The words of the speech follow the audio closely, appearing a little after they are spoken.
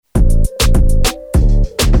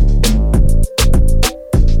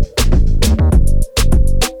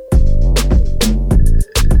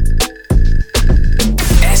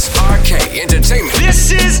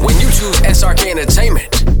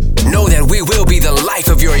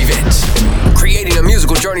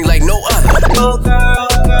journey like no other. Oh girl,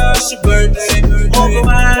 it's your birthday. Open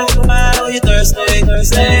wide, oh you're thirsty.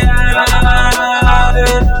 Stay out,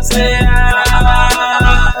 stay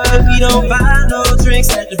out. And we don't buy no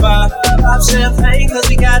drinks at the bar. Pop champagne cause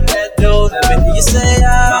we got that dough. Let me hear you say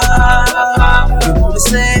you wanna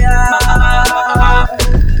say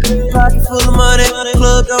pocket full of money,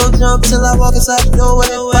 club don't jump till I walk inside the doorway.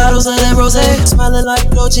 Bottles of that rosé, smiling like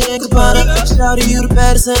Dolce & Gabbana. Shout to you the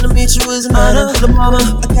baddest and to meet you is an honor. Little mama,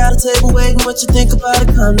 I got a table waiting, what you think about a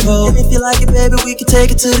condo? And if you like it, baby, we can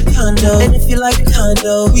take it to the condo. And if you like a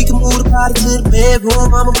condo, we can move the party to the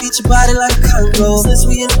bedroom. I'ma beat your body like a Congo. Since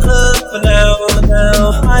we in the club for now,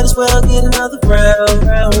 might as well get another round.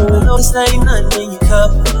 I know this ain't nothing in your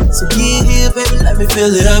cup, so get here, baby, let me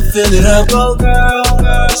fill it up, fill it up. Oh girl,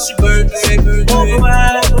 it's your birthday. Open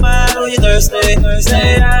wide, oh you're thirsty.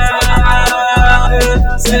 Stay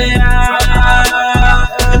out, stay out.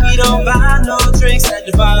 And we don't buy no drinks at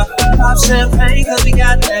the bar. Pop champagne cause we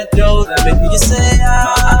got that dough. Let me hear you say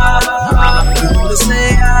you wanna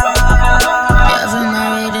say Ever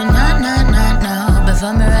married a na-na-na-na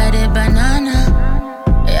before me ride a banana.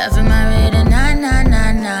 Ever married a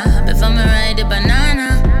na-na-na-na before me ride a banana.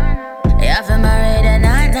 Ever married a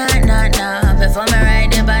na-na-na-na before me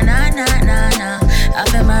ride a banana. I've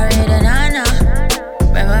been married a nana,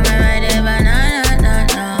 before me ride a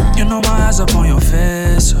banana. You know my eyes up on your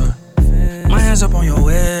face, my hands up on your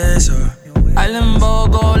waist, I limbo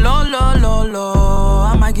go low, low, low, low.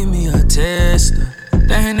 I might give me a taste.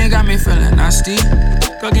 The Henny got me feeling nasty.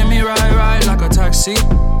 Go get me ride like a taxi.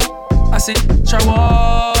 I see try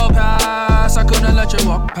walk past, I couldn't let you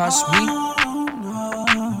walk past me.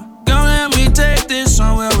 Girl, let me take this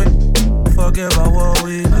somewhere we forget about what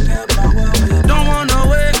we do. Don't wanna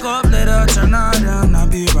wake up later tonight and I'll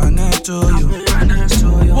be right next to you.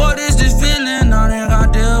 What is this feeling? I think I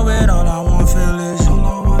deal with. All I want feel is you.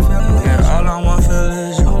 Yeah, all I want feel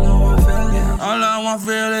is you. All I want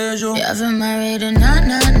feel is you. You ever married a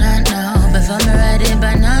na-na-na-na before me ride a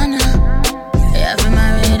banana. You ever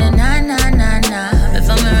married a na-na-na-na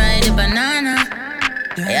before me ride a banana.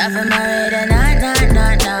 You ever married a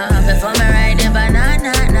na-na-na-na before me ride a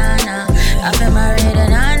banana. I've been married a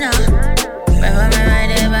nana before me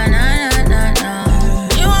ride a banana.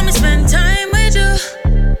 You want me spend time with you,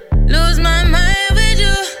 lose my mind with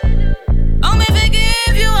you. Want me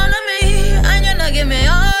forgive you all of me, and you not give me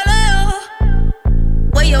all of you.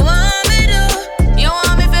 What you want me do? You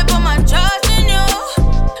want me to put my trust in you.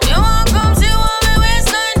 You want come see what me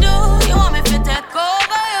waistline do. You want me to take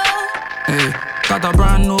over you. Hey, got a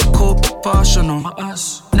brand new coupe, passion on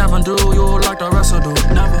us. Never do you like the rest of do.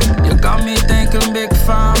 Never. You got me thinking big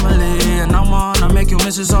family, and I wanna make you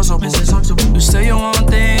Mrs. Ossobo. You say you want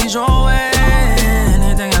things your way,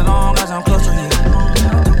 anything as long as I'm close to you.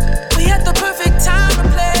 We at the perfect time and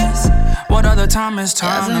place. What other time is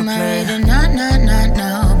time to play? You ever married a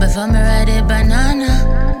na-na-na-na before me ride a banana.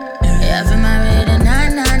 You ever married a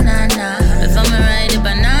na-na-na-na before me ride a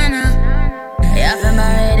banana. You ever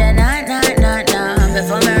married a na-na-na-na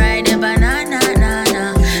before me ride a banana.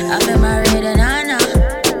 I've been married a nana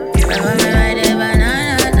before me ride a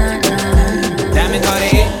banana. Diamond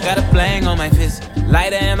Cartier, got a fling on my fist.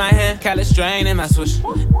 Lighter in my hand, color strain in my switch.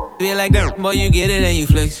 Feel like that, boy, you get it and you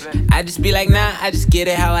flex. I just be like, nah, I just get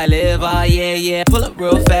it how I live. Oh yeah, yeah. Pull up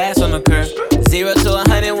real fast on the curve. 0 to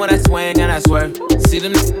 100 when I swing and I swerve. See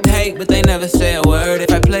them hate, but they never say a word.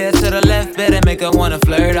 If I play it to the left, better make her wanna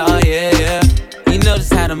flirt. Oh yeah, yeah. You know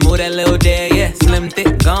just how to move that little day, yeah. Slim,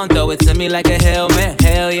 thick, gon' throw it to me like a helmet,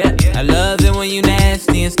 hell yeah. I love it when you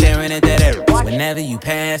nasty and staring at that air whenever you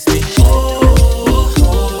pass me.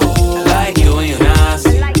 I like you when you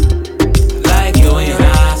nasty. I like you when you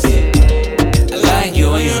nasty. I like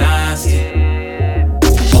you when you nasty. I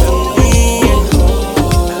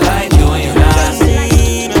like you when you nasty. I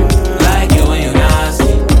like you when you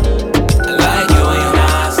nasty. I like you when you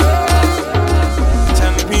nasty.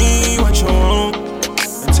 Tell me what you want.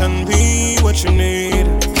 Tell me what you need.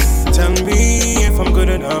 Tell me if I'm good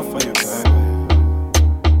enough for you, baby.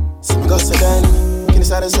 So me go sit down, can you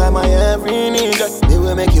satisfy my every need? They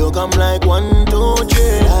will make you come like 1, 2,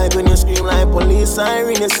 3. Like when you scream like police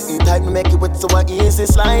siren. You're sitting tight to make it with so easy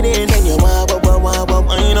sliding. Then you wind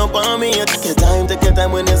up on me. You take your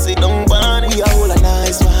time when you sit down on me. We are all a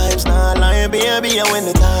nice vibes, not lying, baby. And when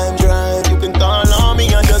the time's right, you can call on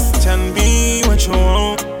me. And just tell me what you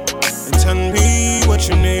want, and tell me what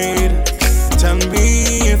you need. Tell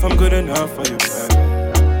me if I'm good enough for you, baby.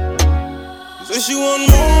 Cause you want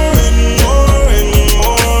more and more and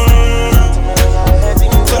more.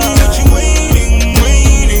 Tell me what you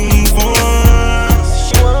waiting for.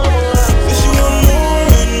 Cause you want more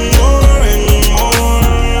and more and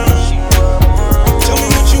more.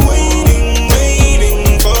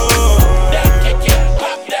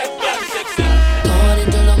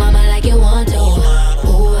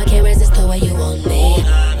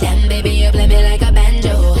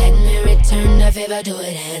 favor, do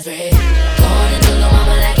it hands free. Go on and do the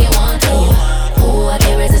mama like you want to. Ooh, I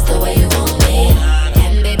can't resist the way you want me.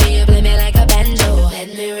 And baby, you play me like a banjo. Let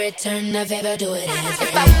me return the favor, do it hands free.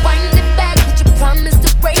 If I wind it back, would you promise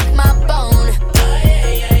to break my bone?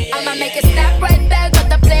 I'ma make it snap right back, but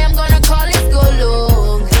the play I'm gonna call it go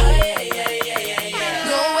long.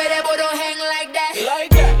 Go with that, boy, don't hang like that.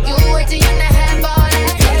 You wait till you're not half all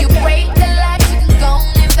that. You break the lock, you can go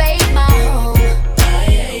and invade my home.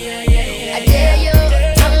 I dare you,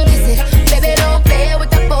 tongue kiss it. Baby, don't play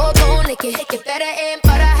with the ball, gon' lick it. You better aim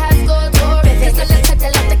for the high score, terrific. So let's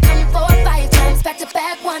tell them to come 4 or 5 times, back to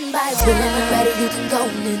back, one by one. When I'm ready, you can go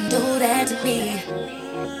and do that to me.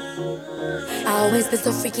 I always been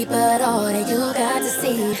so freaky, but all that you got to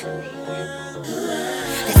see.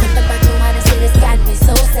 There's something about you, honestly, that's got me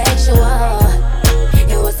so sexual.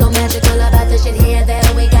 You were so magical about the shit here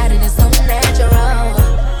that we got, and it's so natural.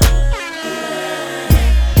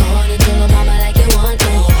 Go on and do the mama like you want to.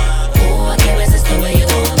 Ooh, I can't resist the way you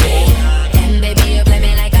want me. And baby, you play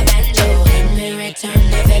me like a banjo. Let me return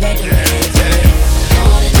the favor, do it. Go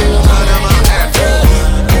on and do the mama like you want to.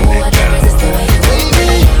 Ooh, I can't resist the way you want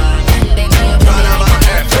me. And baby, you play me like a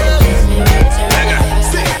banjo. Let me return the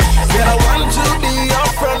favor. Yeah, I want to be your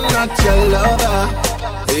friend, not your lover.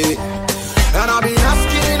 Hey. And I'll be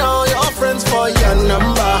asking all your friends for your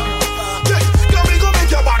number. Yeah, can we go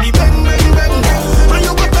make your body bang, bang, bang? And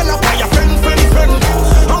you go tell us by your friend, friend, friend.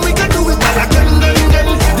 And we can do it all again, then.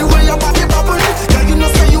 The way your body bubble, yeah, you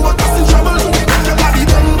know say you are causing trouble. Make your body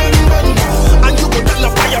bang, bang, bang. And you go tell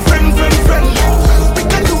us by your friend, friend, friend. We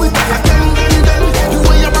can do it all again, then. The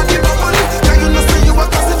way your body bubble, yeah, you know say you are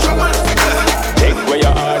causing trouble. Take where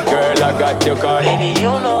your heart, girl, I got your card. Baby,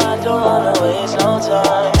 you know I don't wanna waste no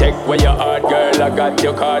time. Take where your heart, girl, I got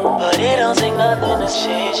your card. But it don't take nothing to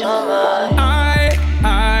change your mind.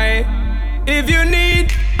 If you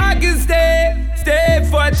need, I can stay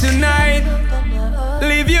for tonight.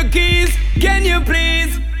 Leave your keys, can you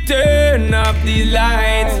please turn off the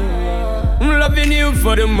lights? I'm loving you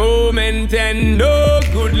for the moment and no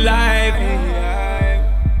good life.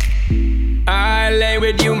 I lay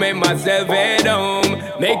with you, make myself at home.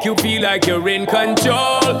 Make you feel like you're in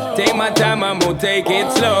control. Take my time, I'm gonna take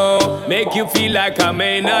it slow. Make you feel like I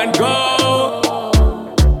may not go.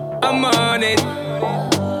 I'm on it,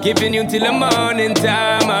 giving you till the morning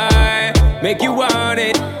time. I make you want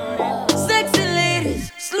it. Sexy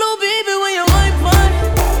ladies, slow baby when you wine fun.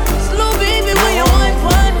 Slow baby when you wine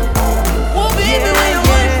fun. Whoa baby when you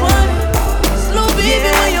wine fun. Slow baby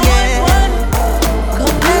when you wine fun.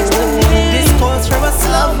 Come next to me. This calls for a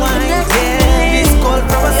slow wine. This calls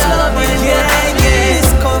for a slow wine. This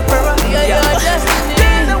calls for a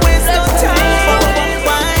Don't waste no time.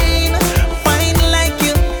 Wine, wine like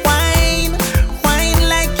you wine, wine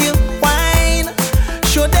like you wine.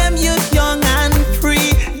 Show them you're young and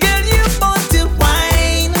free. Girl, you born to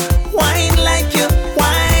wine, wine like you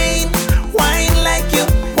wine, wine like you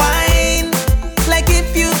wine. Like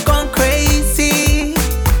if you gone crazy.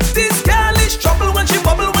 This girl is trouble when she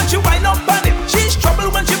bubble, when she wind up on it. She's trouble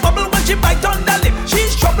when she bubble, when she bite on the lip.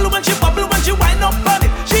 She's trouble when she bubble, when she wind up on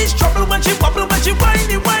it. She's trouble when she bubble, when she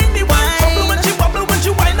whiny, whiny, whine. Trouble when she bubble, when she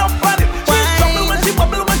wind up on it. She's trouble when she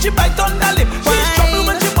bubble, when she bite on the lip. She's trouble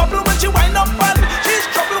when she bubble, when she wind up on it. She's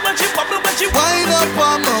trouble when she bubble, when she wind up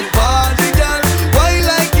on my body, girl. Why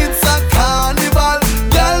like it's a carnival?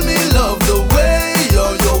 Girl, me love the way you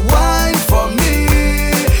whine for me.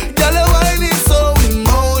 Girl, your whine is so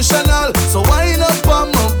emotional. So wind up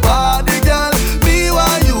on my body, girl. Me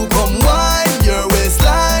why you come whine your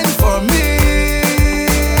waistline for me.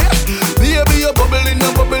 Baby, you're bubbling,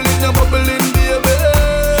 you're bubbling, you're bubbling, baby.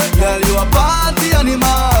 Girl, you a party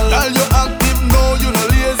animal. Girl, you active, no, you no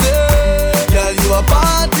lazy. Girl, you a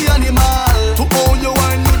party animal. To own your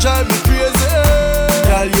wine, you drive me crazy.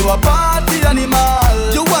 Girl, you a party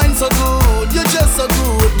animal. You wine so good, you just so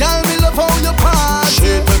good. Girl, me love how you party.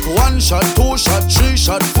 She take 1 shot, 2 shot, 3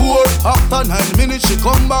 shot, 4. After 9 minutes, she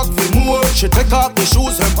come back for more. She take off the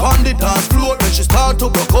shoes and pound the dance floor. Then she start to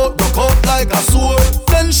broke out like a sword.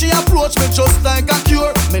 Then she approach me just like a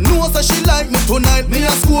cure. Me know that she like me tonight, me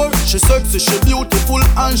a score. She sexy, she beautiful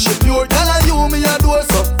and she pure. Girl, I you me a door,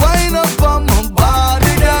 so wind up on my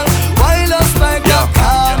body, girl. Wind us like a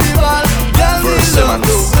carnival. Girl, me love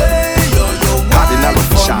the way you whine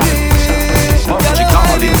for me. Girl, your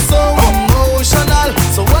body is so emotional.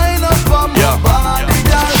 So wind up on my body,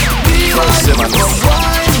 girl. Me why you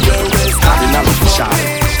whine your waistline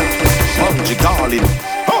for me. Darling.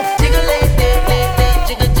 Jiggle it,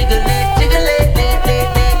 jiggle, jiggle it, jiggle it,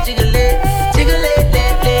 jiggle it, jiggle it,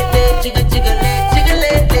 jiggle, jiggle it, jiggle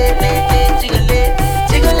it, jiggle it,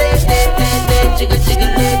 jiggle it, jiggle it, jiggle,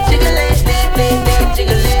 jiggle it, jiggle it.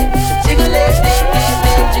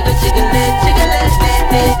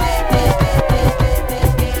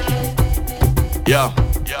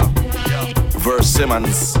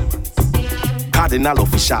 romance. Cardinal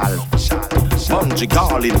official. Bungie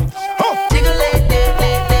Garlin. Jiggle it,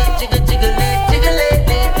 jiggle, jiggle it, jiggle it,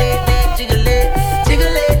 jiggle it,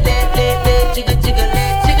 jiggle it, jiggle, jiggle it,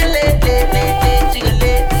 jiggle it, jiggle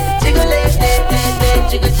it, jiggle it,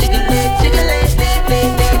 jiggle, jiggle it, jiggle it, jiggle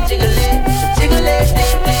it, jiggle it,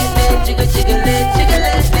 jiggle, jiggle it, jiggle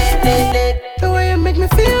it. The way you make me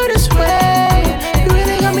feel this way, you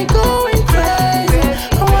really got me going crazy.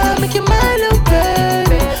 I wanna make you my little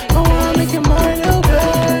baby. I wanna make you my little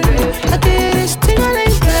baby. I did this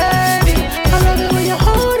tingling baby. I love it when you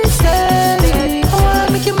hold it steady. I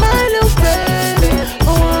wanna make you my little baby. I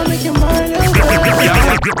wanna make you my little baby.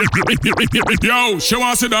 Yo, she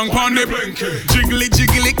wants to dunk on the jiggly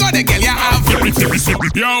jiggly, got the girl you have.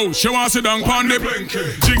 Yo, she wants to dunk on the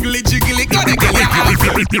jiggly jiggly, got the girl you have.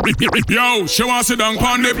 Yo, she wants to dunk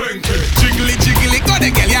on the jiggly jiggly, got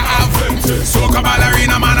the girl you have. Soca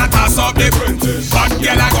ballerina man a toss up the hot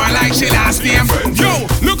girl a go like she last name. Yo,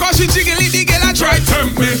 look how she jiggly, the girl a try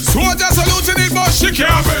tempt me. Soldier saluting it but she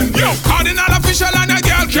can't bend. Yo, cardinal official and a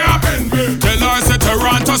girl can't bend. Tell her say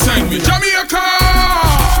Toronto send me Jamaica.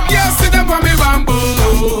 Yes, sit up on me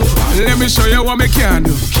bamboo. Let me show you what me can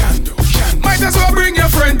do. Might as well bring your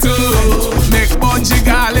friend too. Make Bungie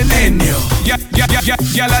Garlin in you.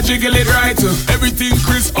 Y'all jiggle it right too. Everything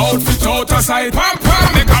Chris outfit out of sight. Pam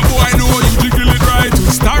pam, make a boy know you jiggle it right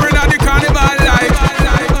too. Starring at the carnival life.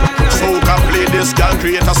 Soca play this girl,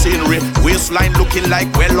 create a scenery. Waistline looking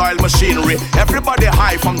like well-oiled machinery. Everybody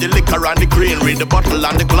high from the liquor and the greenery. The bottle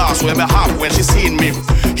and the glass where me have when she seen me.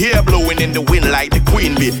 Hair blowing in the wind like the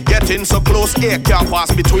queen bee. Getting so close, air can't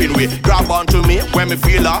pass between we. Grab onto me, when me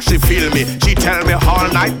feel her, she feel me. She tell me all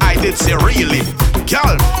night, I did say really.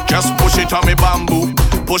 Girl, just push it on me bamboo.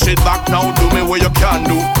 Push it back now, do me what you can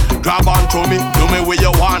do. Grab onto me, do me what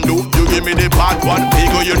you want do. You give me the bad one,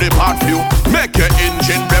 ego you the bad few. Make your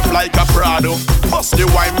engine rev like a Prado. Bust the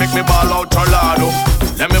wine, make me ball out Tornado.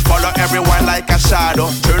 Let me follow everyone like a shadow.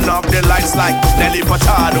 Turn off the lights like Nelly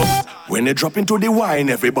Furtado. When they drop into the wine,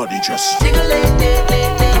 everybody just jiggle it,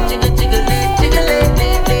 jiggle, jiggle it, jiggle it,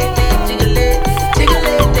 jiggle it, jiggle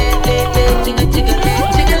it, jiggle, jiggle it,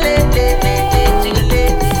 jiggle it, jiggle it,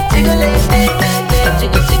 jiggle it,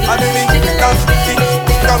 jiggle, jiggle it. I mean,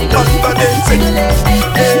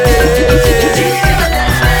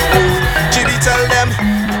 Jimmy tell them,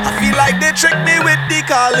 I feel like they tricked me with the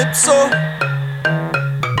calypso.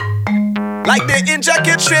 Like they inject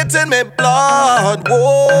it straight in my blood.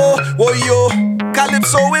 Whoa, whoa, yo.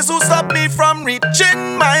 Calypso is who stop me from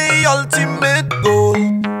reaching my ultimate goal.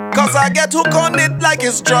 Cause I get hooked on it like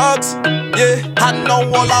it's drugs. Yeah, and now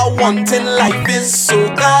all I want in life is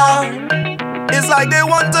soca. It's like they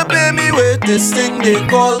want to pay me with this thing they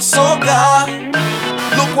call soca.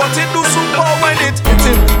 Look what it do super when it hit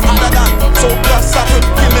him. Other than soca started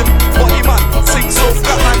killing. Body man, sing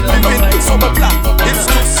soca and living. So my plan is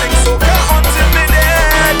to sing soca until me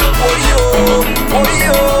dead. Oh yo, oh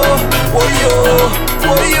yo, oh yo,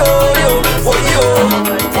 oh yo, yo, oh yo,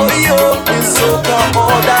 oh yo. It's soca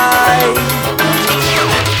or die.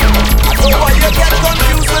 I know why you get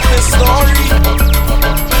confused with this story.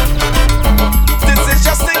 This is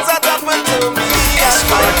just things that happen to me.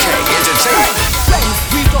 SRK Entertainment. When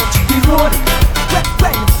we touch the road,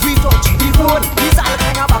 when we touch the road, it's all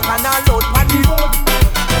hang back and a load on the road.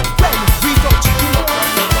 When we touch the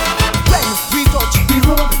road, when we touch the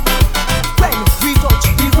road, when we touch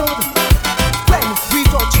the road, when we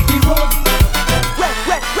touch the road, when.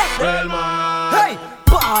 Well, man. Hey,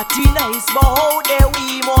 party nice, but how dare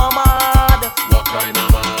we more mad? What kind of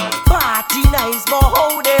mad? Party nice, but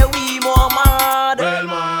how dare we more mad? Well,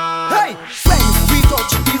 man. Hey, when we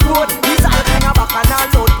touch the road, it's all hang back and a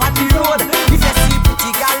load on the road. If you see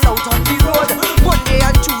pretty girl out on the road, Monday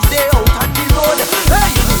and Tuesday out on the road.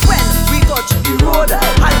 Hey, when we touch the road,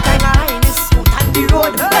 all kind of highness out on the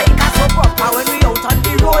road. Like a so proper when we out on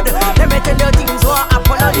the road. Let me tell you things what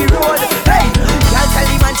happen on the road. Hey, girl tell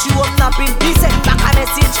him and she was napping. He sent back a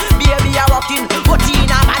message, baby I walking, but he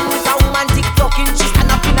in a man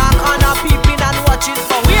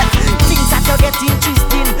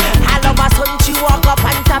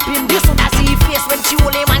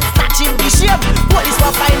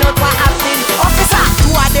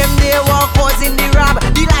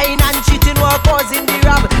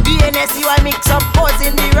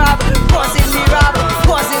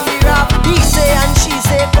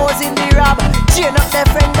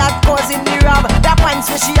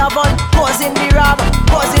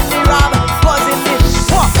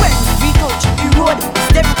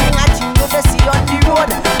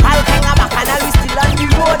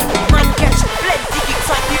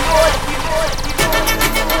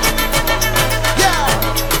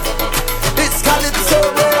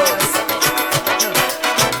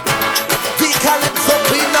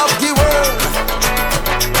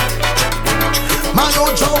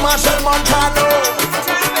want to know.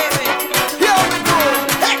 Here we go.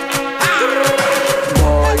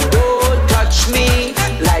 Boy, don't touch me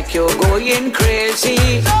like you're going crazy.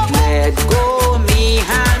 Let go me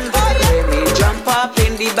hand, let me jump up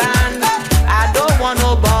in the band. I don't want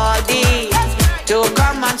nobody to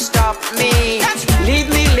come and stop me. Leave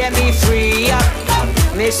me, let me free up.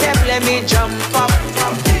 Myself, let me jump up.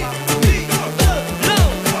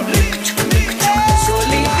 So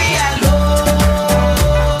leave me alone.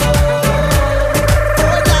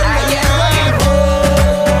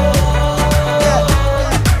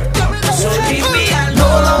 So leave me alone. No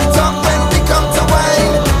long talk when we come to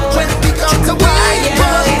wine. When we come to wine.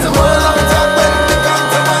 No long talk when we come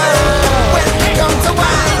to wine. When we come to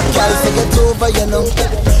wine. Girl, say it over, you know.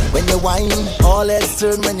 When you whine, all heads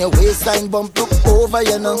turn when your waistline bump. Look over,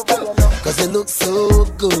 you know. Cause you look so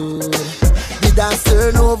good. The dance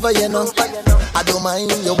turn over, you know. I don't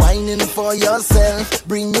mind you whining for yourself.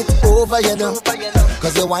 Bring it over, you know.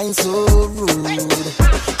 Cause you whine so rude.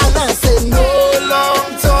 And I say no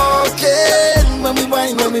long talking. When we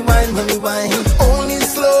whine, when we whine, when we whine. Only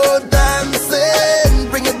slow dancing.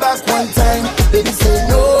 Bring it back one time. Baby say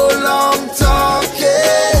no long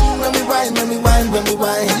talking. When we whine, when we whine, when we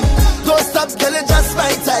whine. Don't stop, girl, you just my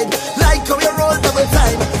time. Like how you roll double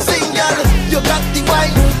time. Sing, girl, you got the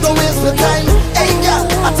wine. Don't waste the time. Hey, girl,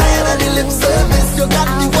 I'm tired of the lip service. You got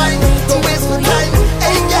the wine. Don't waste the time.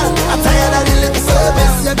 Hey, girl, I'm tired of the lip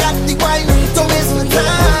service. You got the wine. Don't waste the time.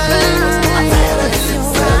 I'm tired of the lip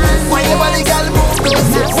service. Why your body, girl, move those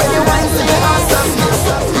hips when you whine to me awesome.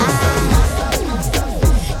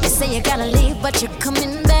 You say you gotta leave, but you're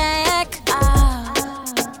coming back.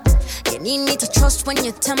 You need me to trust when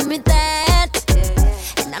you tell me that.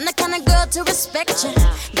 And I'm the kind of girl to respect you.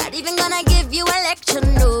 Not even gonna give you a lecture,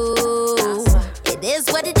 no. It is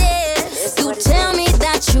what it is. You tell me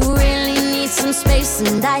that you really need some space,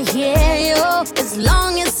 and I hear you. As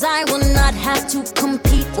long as I will not have to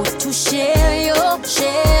compete or to share you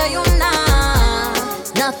now.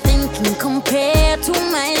 Nothing can compare to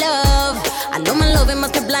my love. I know my love, it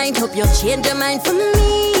must be blind. Hope you'll change your mind for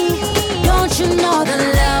me. Don't you know the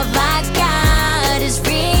love I got is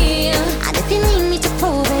real? And if you need me to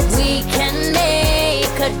prove it, we can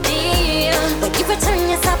make a deal. When you return,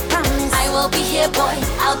 yes, I promise I will be here, boy.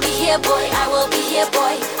 I'll be here, boy. I will be here,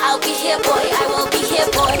 boy. I'll be here, boy. I will be here,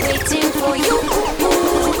 boy. Waiting for you.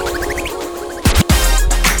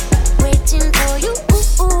 Waiting for you.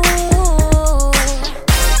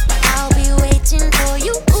 I'll be waiting for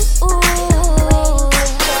you.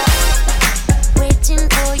 Waiting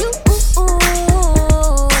for you.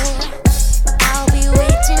 I'll be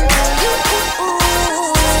waiting for you.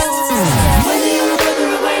 Whether you're a brother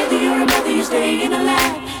or whether you're a mother, you're staying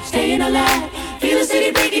alive, staying alive. Feel the city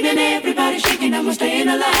breaking and everybody shaking, and we're staying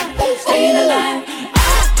alive, staying alive.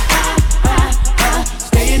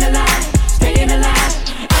 Staying alive, staying alive.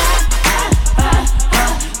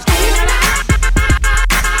 Staying alive.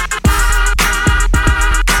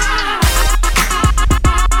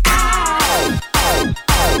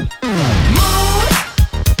 Moon,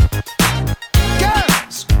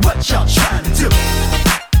 girls, what y'all trying to do?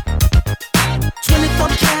 24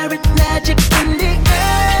 karat magic in the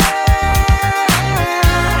air.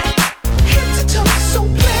 Head to toe, so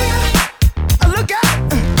clear. Look out.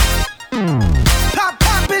 Pop,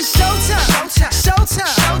 pop, it's showtime. Showtime,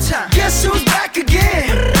 showtime, showtime. Guess who's back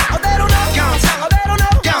again? Oh, they don't know. Gone time. Oh, they don't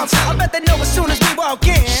know. Gone time. I bet they know as soon as we walk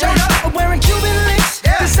in. Showed up. I'm wearing Cuban links.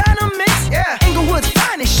 Yeah. Designer mix. Yeah. Inglewood's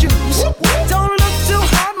finest shoes. Whoop, whoop. Don't look too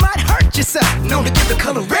hard, might hurt yourself. Known to give the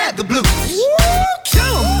color red the blues. Woo,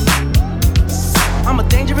 kill 'em. I'm a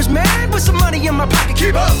dangerous man with some money in my pocket.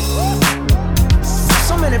 Keep up.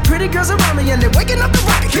 So many pretty girls around me and they're waking up the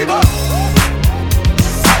rocket. Keep up.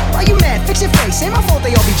 Why you mad? Fix your face. Ain't my fault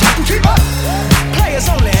they all be jacking. Keep up. Players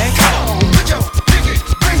only. Come on, put your pinky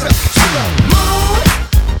rings up to the moon.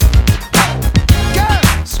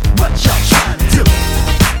 Girls, what y'all trying to do?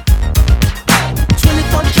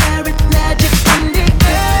 24 karat magic in the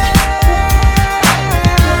air.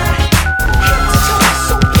 Head to toe,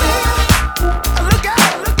 so clear. Look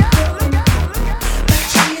out, look out, look out, look out.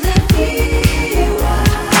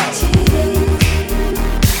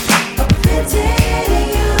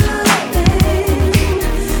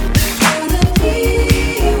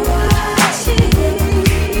 Watching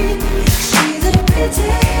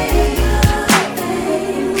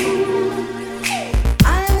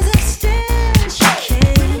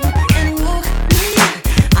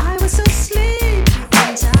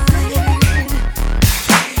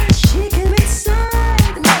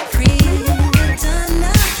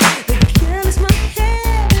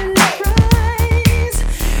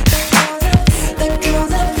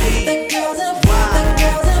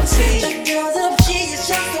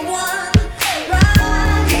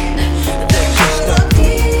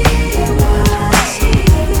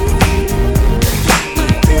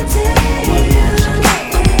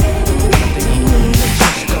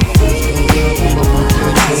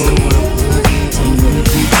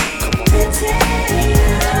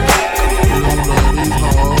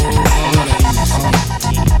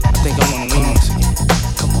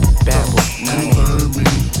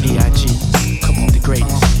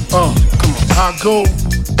go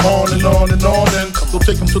on and on and on and don't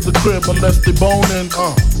take them to the crib unless they boning.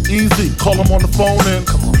 Easy, call them on the phone and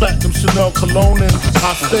platinum Chanel cologne and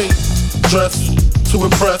I stay dressed to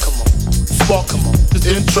impress. Spark his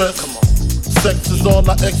interest. Sex is all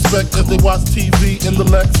I expect as they watch TV in the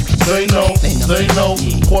Lex. They know.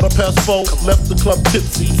 4:15, left the club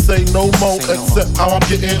tipsy. Say no more, except how I'm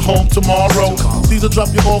getting home tomorrow. Caesar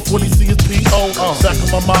drop you off when he see his P.O. Back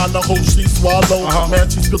in my mind, I hope she swallow. Man,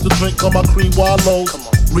 she spilled the drink on my cream wallows.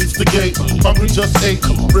 Reach the gate, hungry just ate.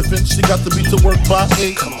 Riffin', she got to be to work by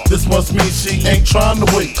 8. This must mean she ain't trying to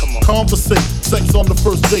wait. Conversate, sex on the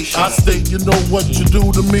first date. I state, you know what you do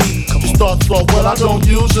to me. You start slow, well I don't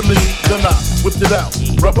usually. Then I whipped it out,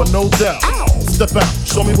 rubber no doubt. Step out,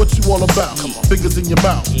 show me what you all about. Fingers in your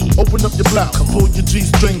mouth, open up your blouse. Pull your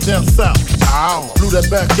G-string down south. Blew that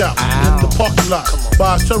back out in the parking lot.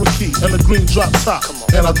 Buy a Cherokee and a green drop top.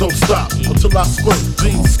 And I don't stop until I squirt.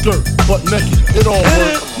 Jeans, skirt, butt naked, it all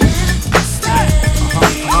works.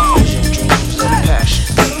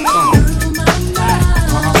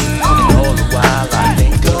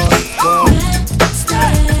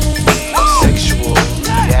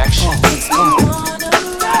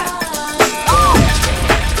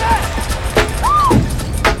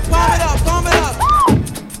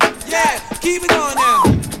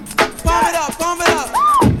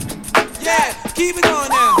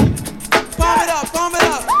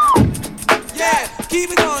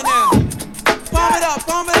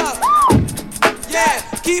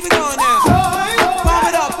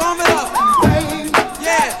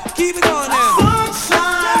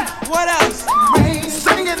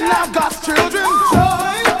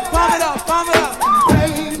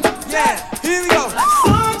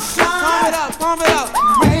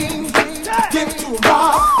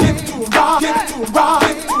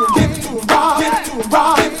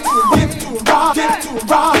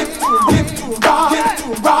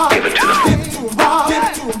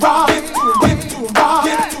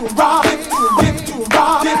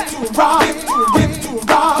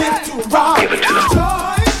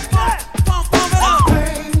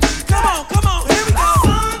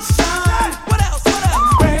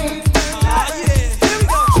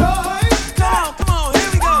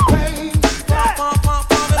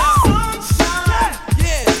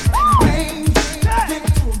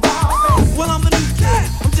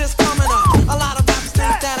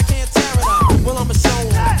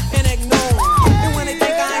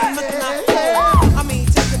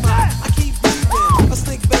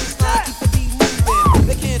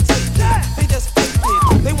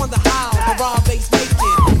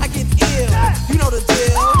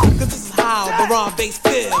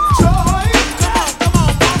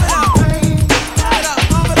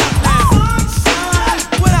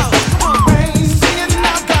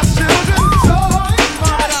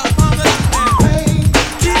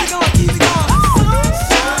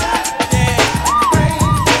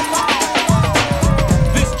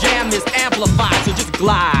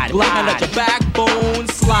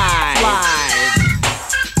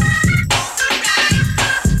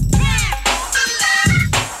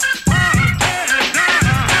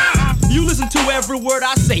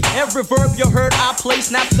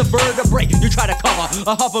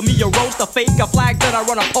 Hover me a roast, a fake, a flag that I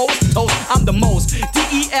run a post. Toast, I'm the most.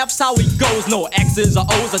 DEF's how it goes. No X's or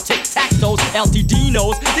O's or tic-tac-toes. LTD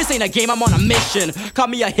knows this ain't a game, I'm on a mission. Call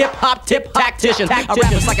me a hip-hop tip-tactician. I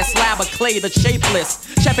rap it's like a slab of clay that's shapeless.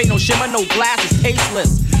 Champagne no shimmer, no glass is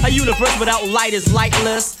tasteless. A universe without light is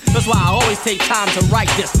lightless. That's why I always take time to write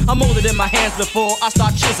this. I mold it in my hands before I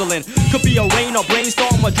start chiseling. Could be a rain or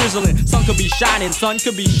brainstorm or drizzling. Sun could be shining, sun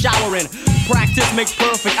could be showering. Practice makes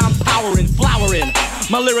perfect, I'm powering, flowering.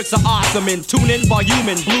 My lyrics are awesome and tuning,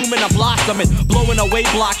 voluming, blooming, I'm blossoming. Blowing away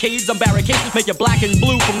blockades and barricades. Make you black and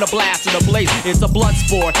blue from the blast to the blaze. It's a blood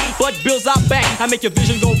sport. Blood builds out back. I make your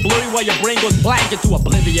vision go blurry while your brain goes blank into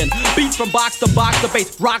oblivion. Beats from box to box, the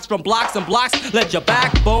bass rocks from blocks and blocks. Let your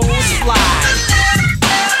backbone slide.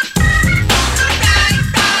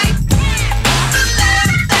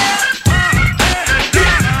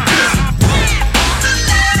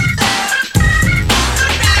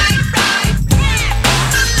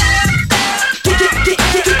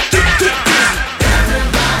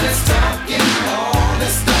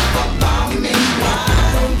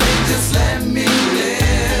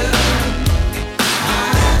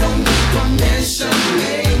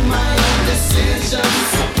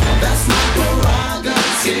 That's my prerogative.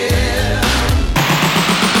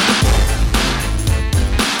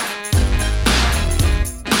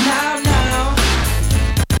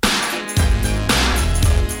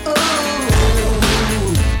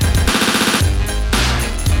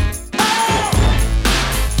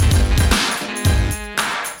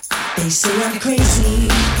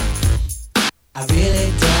 I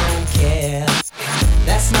really don't care.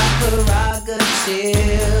 That's my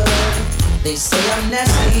prerogative. They say I'm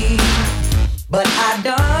nasty, but I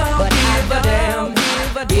don't give a damn.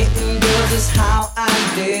 Getting girls is how I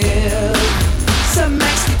live. Some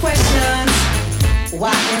ask me questions,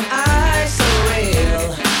 why am I so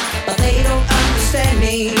real? But they don't understand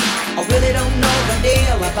me. I really don't know the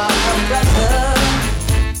deal about a brother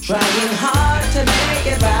trying hard to make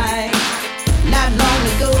it right. Not long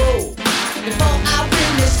ago, before I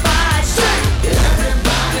win this fight,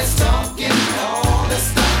 everybody's talking all this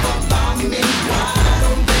stuff about me. Why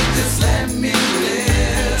don't they just let me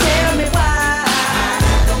live? Tell me why.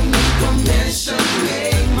 I don't need permission to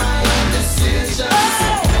make my own decisions.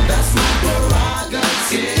 That's my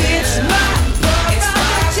prerogative. It's my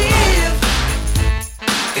prerogative.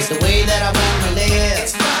 It's the way that I wanna live.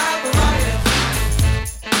 It's my prerogative.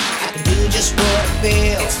 I can do just what I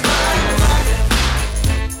feel. It's my prerogative.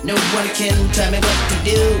 No one can tell me what to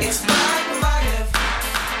do. It's my prerogative.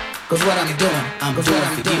 Cause what I'm doing, I'm doing for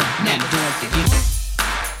you. Now I'm doing for you.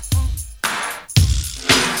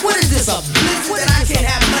 What is this, a blizzard that I can't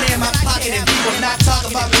have money in my pocket and people not talk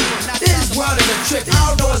about me? This world is a trip. I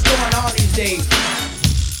don't know what's going on these days.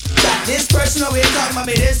 Got this person over here talking about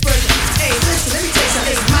me, this person. Hey, listen, let me tell you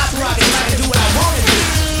something. It's my prerogative. I can do what I want to do.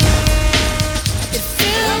 It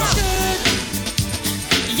feels good.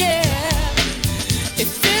 Yeah. It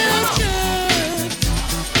feels good.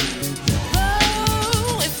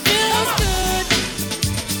 Oh, it feels good.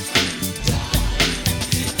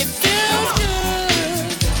 It feels good.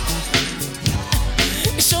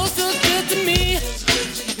 It sure feels good to me.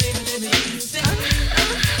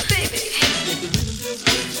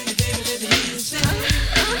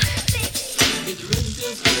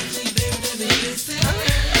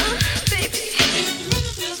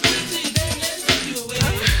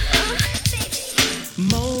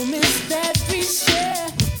 Moments that we share,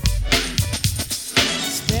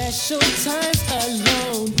 special times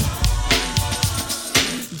alone,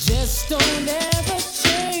 just don't ever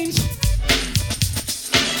change.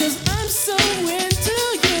 'Cause I'm so into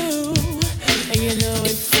you, and you know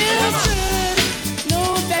it feels good. Know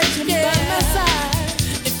that you're by my side.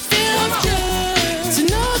 It feels good to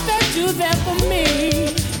know that you're there for me.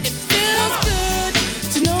 It feels good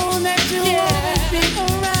to know that you always be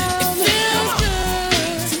around.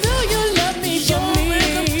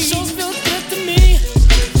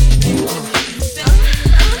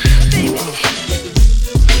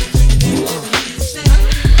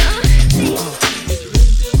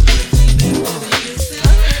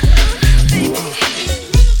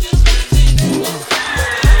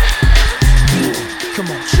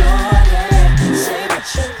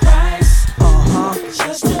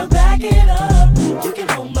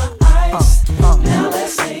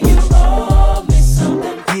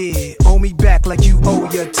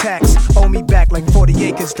 Tax, owe me back like 40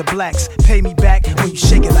 acres to blacks. Pay me back when you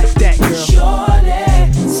shake it like that, girl.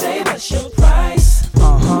 Shorty, say what's your price?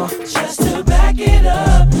 Just to back it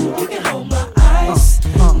up, you can hold my ice.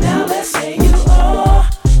 Now let's say you owe.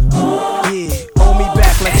 Yeah, owe me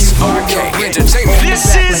back like SRK Entertainment.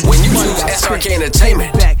 This is when you choose SRK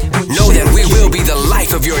Entertainment. Know that we will be the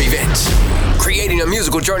life of your event, creating a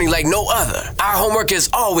musical journey like no other. Our homework is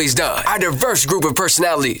always done. Our diverse group of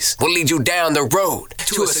personalities will lead you down the road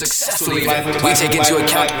to a successful event. We take into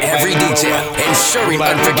account every detail, ensuring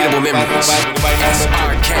unforgettable memories.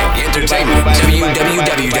 SRK Entertainment,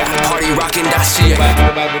 www.partyrockin.ca.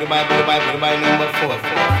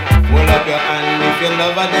 Hold up your hand if you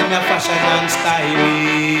love her, then your fashion and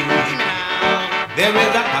styling. There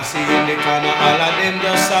is a posse in the corner, all of them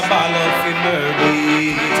just a ball out for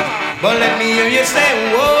murder. But let me hear you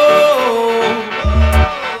say, whoa,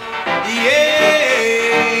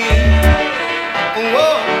 yeah,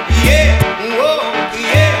 whoa, yeah, whoa,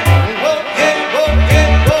 yeah, whoa, yeah, whoa, yeah,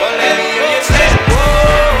 whoa. But let me hear you say,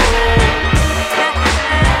 whoa,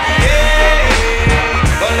 yeah,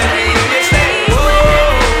 but let me hear you say, whoa,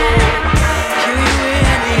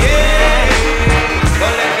 yeah,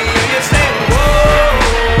 but let me hear you say, whoa,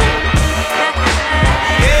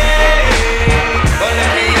 yeah, but let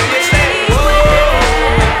me hear you say, whoa.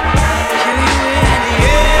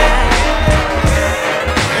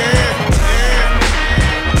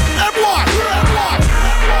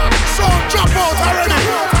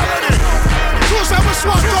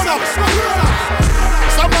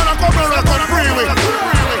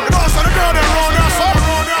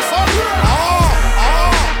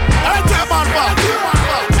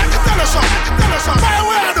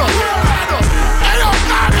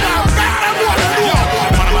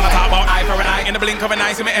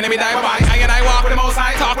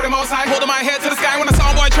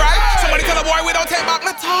 try. Somebody tell a boy we don't take back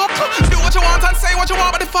my talk. Do what you want and say what you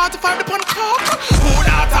want, but the 45 the pun cock. Who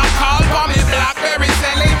not a call for me Blackberry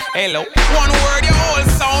selling? Hello, one word your whole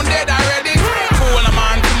sound dead already. Cool, I'm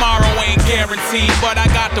on tomorrow ain't guaranteed, but I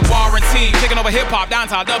got the warranty. Taking over hip hop,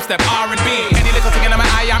 dancehall, dubstep, R&B. Any little thing in my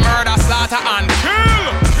eye, I murder, slaughter and kill.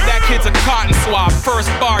 That kid's a cotton swab, first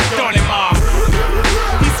bar done him off.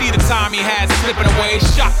 He see the time he had slipping away,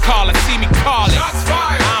 shot caller, see me call it.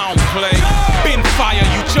 I don't play. Been fire,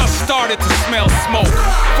 you just started to smell smoke.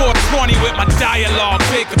 420 with my dialogue,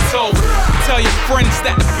 take a toke. Tell your friends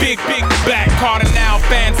that the big black Cardinal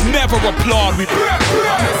fans never applaud me.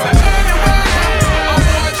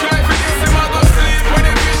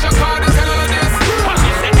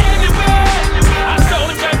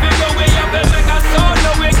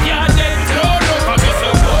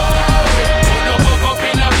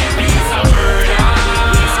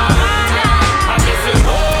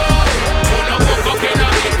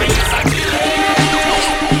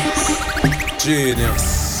 Genius.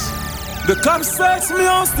 The cops searched me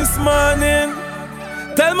house this morning.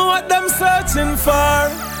 Tell me what them searching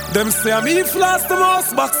for. Them say I'm lost the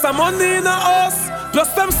most box of money in a house.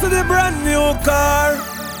 Plus them see the brand new car.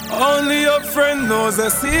 Only your friend knows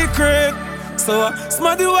a secret. So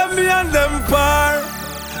smarty with me and them par.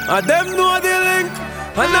 And them know the link.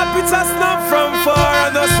 And a picture snap from far.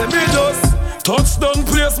 And I say me just touchdown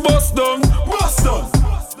place bust down. Bust down.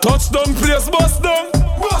 Touchdown place bust down.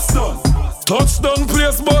 Bust down. Touchdown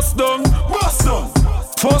place bust down. Bust down.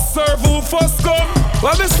 First serve who first come.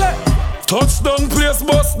 What me say? Touchdown place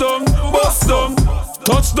bust down. Bust down.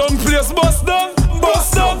 Touchdown place bust down.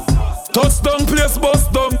 Bust down. Touchdown place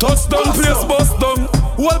bust down. Touchdown place bust down.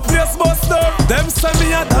 Whole place bust down. Them say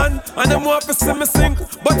me a done and them want to see me sink.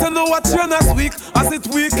 But I know what you're not weak as it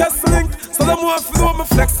weakest link. So them want to know me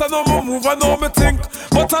flex and know me move and know me think.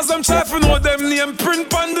 But as them try to know them name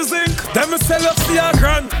print on the zinc. Them me sell up for a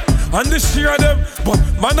grand and they share them. But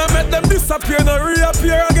man I met them disappear and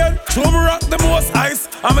reappear again. Show me rock the most ice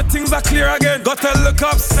and my things are clear again. Go tell the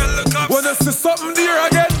cops when I see something dear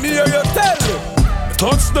again. Me hear you tell me.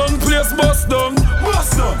 Touchdown place bust down.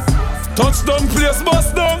 Bust down. Touchdown place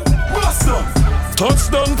bust down. Bust down.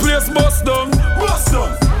 Touchdown place bust down. Bust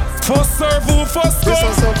down. First serve who first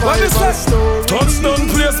come. What is that? Touchdown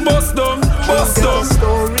place bust down. Bust down.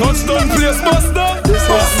 Touchdown place bust down.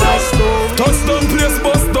 Bust down. Touchdown place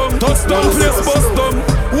bust down. Touchdown place bust down.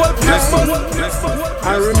 What place bust?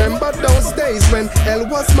 I remember those days when hell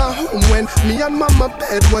was my home. When me and mama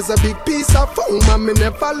bed was a big piece of foam. And me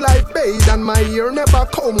never like bathe and my ear never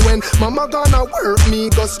come. When mama gonna work me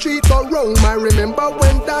go street or roam. I remember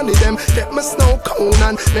when Danny them get me snow cone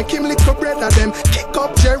and make him lick a bread of them kick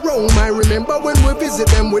up Jerome. I remember when we visit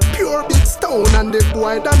them with pure big stone. And the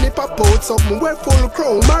boy Danny pop out something we're full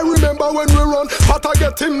chrome. I remember when we run but I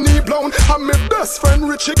get him knee blown. And my best friend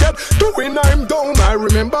Richie get doing I'm down. I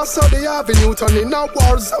remember Sunday Avenue turning a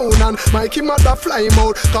war zone. And Mikey mother fly him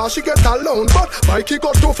out cause she get alone. But Mikey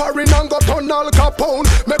got too far in and got on Al Capone.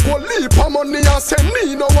 Make one leap of money and send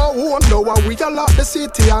me no one won't know. And we all out the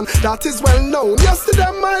city and that is well known.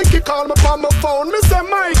 Yesterday Mikey called me on my phone. Me say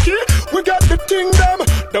Mikey, we got the thing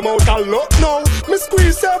them out a lot now. Me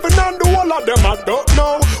squeeze 7 and the whole of them I don't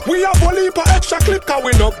know. We have one leap of extra clip cause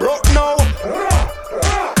we no broke now.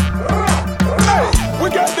 Hey, we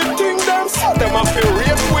got the thing them so them a feel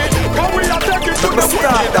rate with. Cause we are taking to the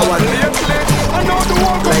wicked that one lately. I know the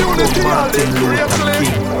whole community all live greatly.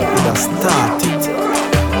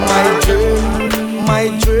 My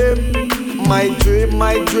dream.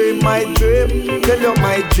 Tell you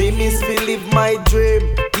my dream is to live my dream.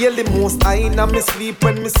 Hear the most I in me sleep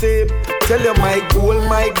when me sleep. Tell you my goal.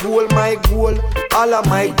 All of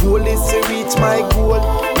my goal is to reach my goal.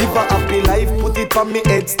 Live a happy life, put it on me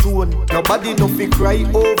headstone. Nobody no fi cry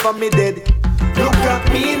over me dead. Look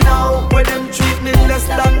at me now, when them treat me less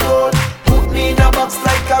than gold. Put me in a box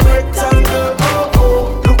like a rectangle.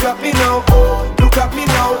 Oh. Look at me now, look at me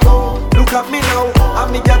now, look at me now. I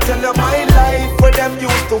me just tell you my life. Where them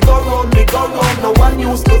used to go round me, go round. No one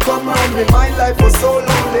used to come round me. My life was so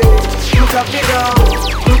lonely. Look at me now,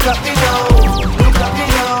 look at me now, look at me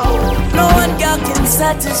now. No one girl can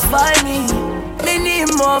satisfy me. Me need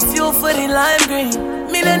more fuel for the lime green.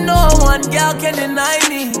 Me no one girl can deny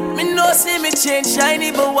me. Me no see me change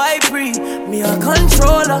shiny but white free. Me a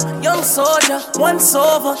controller, young soldier, once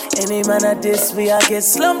over. Any man at this way I get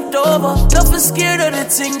slumped over. Don't be scared of the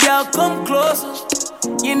thing, girl, come closer.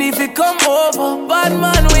 You need to come over. Bad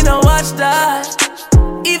man, we no watch that.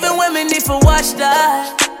 Even when me need to watch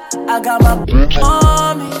that. I got my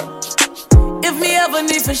on me. If me ever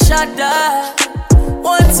need to shot that.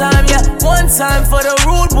 One time for the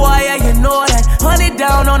rude boy, yeah, you know that. Honey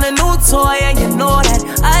down on a new toy, and you know that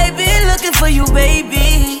I've been looking for you,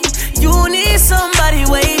 baby. You need somebody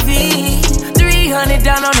wavy. 300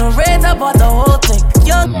 down on the red, I bought the whole thing.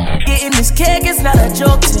 Young getting this cake, it's not a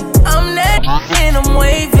joke thing. I'm neck and I'm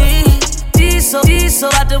wavy. So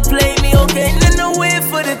about to play me, okay? And the way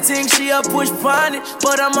for the thing, she a push pon it.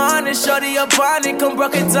 But I'm on it, shorty up on it. Come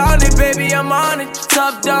rock it down it, baby, I'm on it.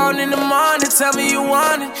 Top down in the morning, tell me you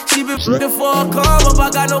want it. She been looking for a come up, I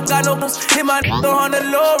got no. Hit my on the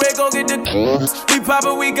low, red, go get the we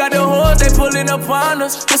poppin', we got the hoes, they pulling up on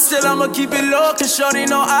us. But still, I'ma keep it low, cause shorty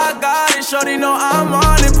know I got it. Shorty know I'm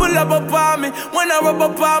on it, pull up on me. When I rub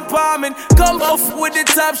up on palming, come off with the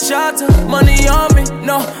top shot. Money on me,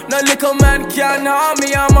 no little man can't harm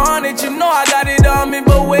me. I'm on it, you know I got it on me.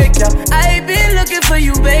 But wake up, I been looking for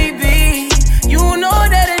you, baby. You know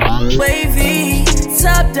that it's wavy.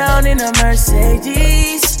 Top down in a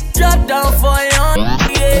Mercedes, drop down for you,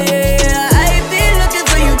 yeah. I been looking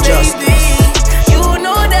for you, baby. You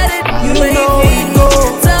know that it's wavy.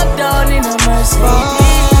 Top down in a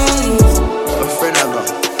Mercedes. A friend I got.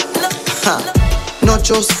 Not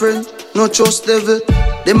just friend, not just devil.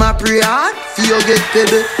 Them a pray hard, for you get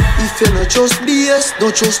pebble. If you not just BS,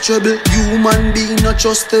 not just trouble. Human being not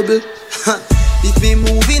trustable. If me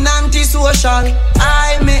moving anti-social,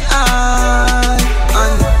 I may I.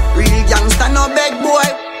 And real gangster no beg boy.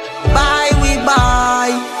 Buy we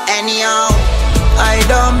buy. Anyhow, I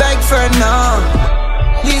don't beg for now.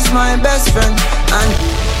 He's my best friend. And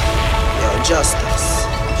your justice.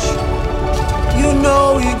 You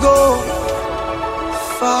know we go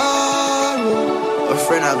far. A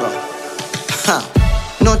friend I got.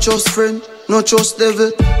 Not just friend, not just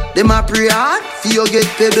devil. Them a pray hard, for you get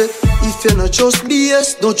pebble. If you not just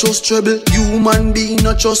BS, not just trouble. Human being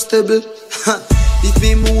not trustable. If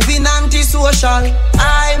me moving anti-social,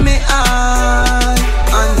 I may I.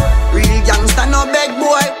 And real gangster no beg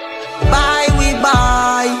boy. Buy we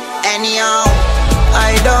buy. Anyhow,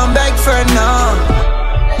 I don't beg for now.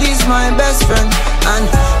 He's my best friend. And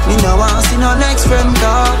me no want see no next friend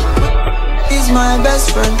dog. He's my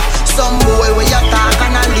best friend. Some boy where you talk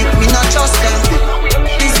and I lip, me not trust them.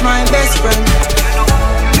 He's my best friend.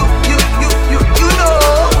 You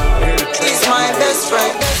know, he's my best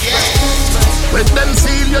friend. When them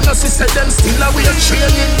feel, you know, see, say them still a way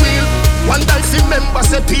training wheel. One dolphin member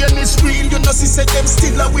say pain is real. You know, see, say them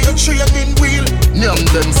still a way training wheel. Name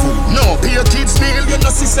them food, no pay kids meal. You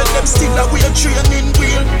know, see, say them still a way training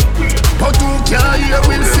wheel. But who can hear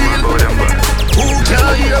will feel? Who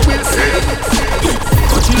can hear will feel?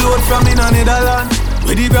 Cut you load from in a Netherland.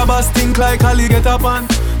 Where the grabbers think like Ali get up on.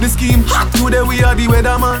 The scheme hot today, we are the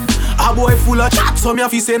weatherman. A boy full of chat, so me a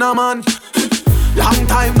fi say no man. Long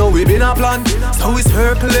time now we been a plan. So we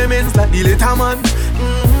circle lemons like the little man.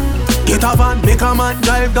 Get a van, make a man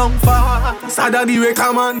drive down far. Sada the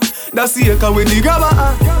wrecker man. That's the echo with the grabber.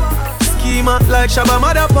 Schema like Shabba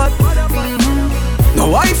Motherpot. No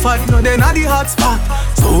Wi-Fi, no then at the hotspot.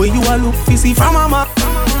 So when you a look fishy from a map.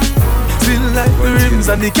 Still like the rims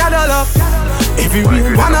and the Cadillac. Every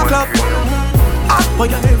real 1 o'clock. But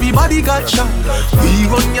yeah, everybody got shot. We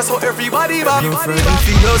run ya so everybody back. Your friend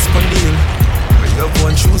figures for deal. You have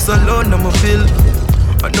one shoes alone, I'm a bill.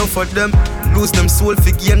 Enough of them lose them soul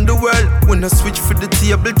for gain the world. When I switch for the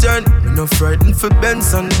table turn, I'm not frightened for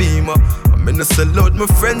Benz and Beamer. I'm in a sell out, my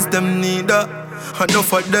friends them neither.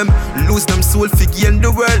 Enough of them lose them soul for gain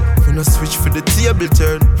the world. When I switch for the table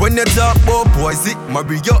turn. When you talk about boys, it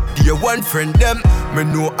marry up, dear one friend them. Me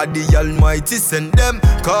know I the Almighty send them.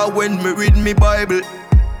 Cause when me read me Bible,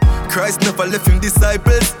 Christ never left him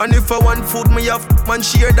disciples. And if I want food, me have man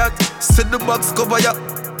share that. Set the box cover ya,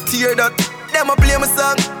 tear that. Them a play my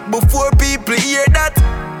song before people hear that.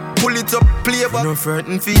 Pull it up, play back. No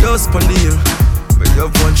frightened for your spondyle. But you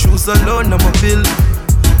have one shoes alone, I'm a bill.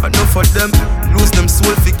 Enough of them lose them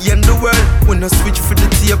soul for gain the world. When I switch for the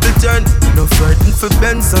table turn, no frightened for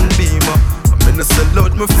Benz and Beamer. I'm in a sell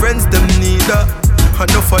out, my friends them neither.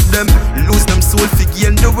 Enough of them lose them soul for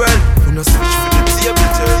gain the world. When I switch for the table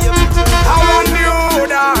turn. I want new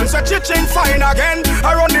dance, a chiching fine again.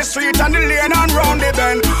 Around the street and the lane and round the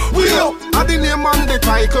bend. We up at the name and the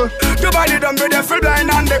title. The body done with the full blind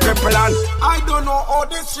and the cripple. And I don't know how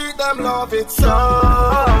the street them love it so.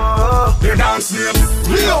 The dance name.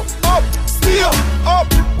 We up, still up.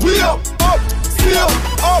 We up, still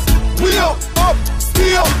up. We up,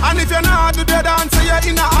 still. And if you're not do the dance, you're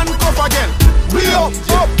in a handcuff again. We up,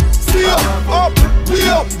 still up. We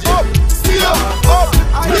up, still up.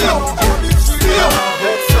 We up, still up.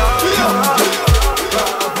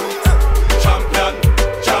 Champion,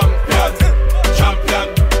 champion, champion,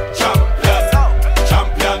 champion,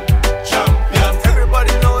 champion, champion.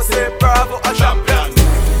 Everybody knows say bravo a champion.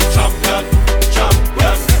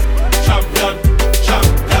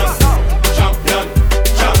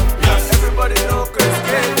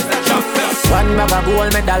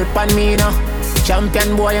 medal pan me now.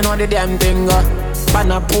 Champion boy, you know the damn thing.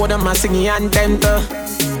 Pan a podium, I sing anthem to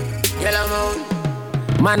Yellow Moon.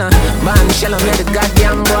 Man, shell on the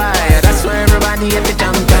goddamn boy. That's why everybody hate the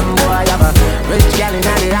champion boy. Have a rich gal in the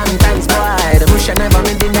Hamptons boy. The bush never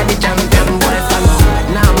meant in the champion boy.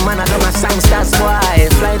 Now man, I do my songsters boy.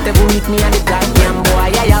 Flight every week me and the goddamn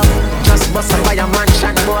boy. Yeah, just bust up by a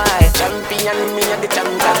mansion boy. Champion me and the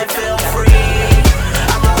champion. I feel free.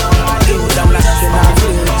 I'm a dude, I'm not in my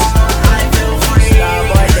boots. I feel free. Star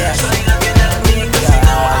boy there.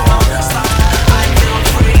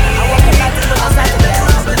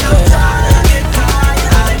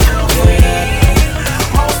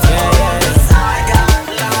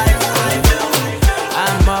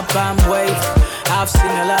 I'm wave. I've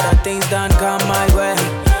seen a lot of things done come my way.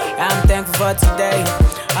 I'm thankful for today.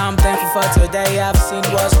 I'm thankful for today. I've seen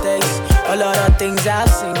worse days. A lot of things I've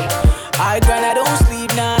seen. I grind, I don't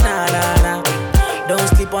sleep, nah. Don't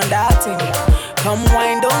sleep on that thing. Come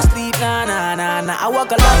wine, don't sleep, nah. I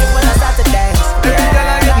walk a lot when I start to dance.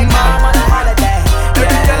 Yeah, like mom on a holiday.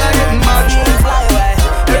 Yeah, fly away.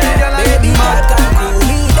 Yeah, baby, I can cool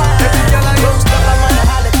me down. Don't stop, I'm on a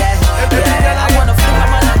holiday. Yeah, I wanna fly,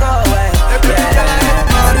 I'm on a go away.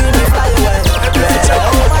 Yeah, see me fly away. Yeah,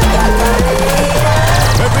 oh my God,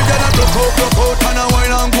 every girl I broke out and a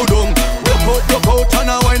wine and go down. Broke out and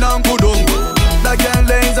a wine and go down. That girl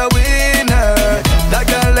is a winner. That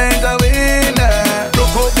girl is a winner.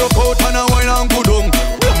 Broke out and a wine and go down.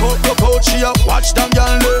 Broke out, she a watch them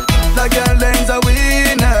girl. That girl is a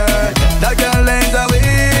winner. That girl is a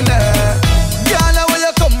winner. Girl, where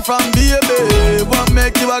you come from, baby? What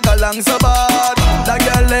make you a galang so bad? That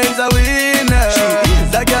girl is a winner.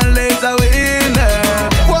 That girl is a winner.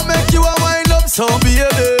 What make you a wind up so,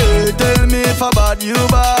 baby? Tell me if I bad, you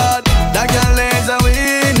bad. That girl is a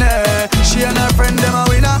winner. She and her friend, them a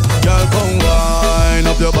winner. Girl, come wind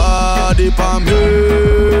up your body for me.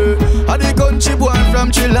 I the country boy from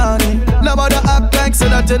Chilani. Nobody act like say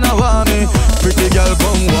that you know want me. Pretty girl,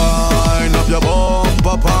 come wind up your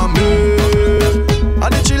bumper for me. I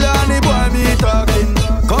the Chilani boy me talking.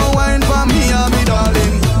 Come wine for me and me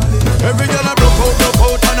darling. Every girl I broke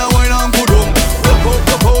out and a wine and go down.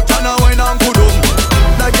 Broke out and a wine and go down.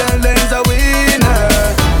 That girl is a winner.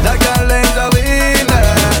 That girl is a winner.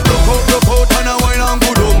 Broke out and a wine and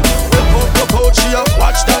go down. Broke out, she a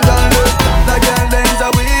watch that girl. That girl is a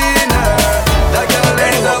winner. That girl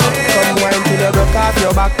is a winner. Come wine till you broke off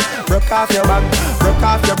your back. Broke off your back. Broke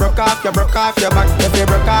off your back. If you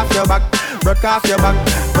broke off your back. Broke off your back,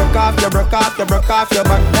 broke off your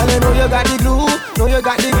back. Girl, you know you got the glue, know you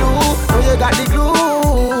got the glue.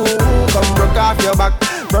 Come broke off your back,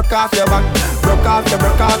 broke off your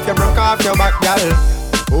back, girl.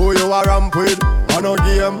 Who you a ramp with? On no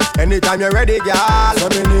game. Anytime you're ready, girl. So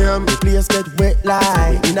me name. The place get wet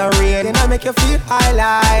like in a rain, and I make you feel high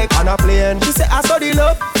like on a plane. She say I saw the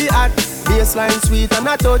love, the art, baseline sweet and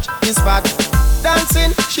I touch the spot.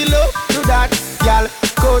 Dancing, she love do that, girl.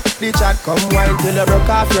 Cut the chat, come wine till you broke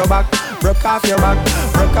off your back, broke off your back. If you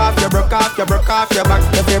broke off your back, broke off your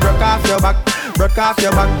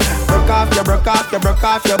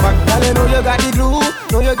back. Girl, you know you got the glue,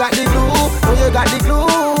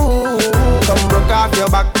 Come broke off your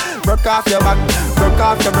back, broke off your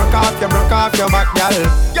back, girl.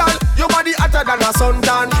 Girl, your body hotter than a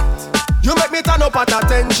suntan. You make me turn up at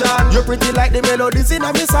attention. You pretty like the melodies in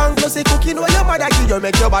a me song. Plus the cooking where your mother give you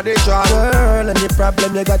make your body strong. Girl, any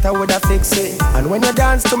problem you got I woulda fix it. And when you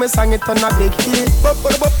dance to me song it on a big hit. Bop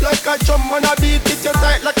like a drum on a beat. It you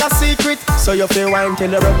tight like a secret. So you feel wine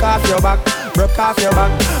till you broke off your back. Broke off your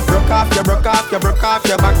back. If you broke off your back. Broke off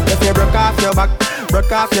your back.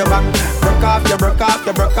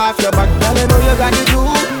 Girl, you know you got the glue.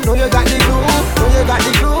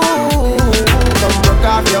 Come broke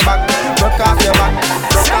off your back.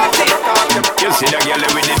 You see that girl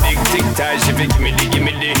with the big tic tac, she fi gimme the.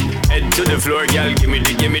 Head to the floor, girl, gimme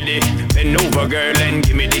the. Bend over, girl, and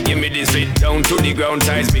gimme the. Spit down to the ground,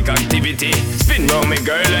 seismic activity. Spin round me,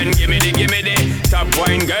 girl, and gimme the. Top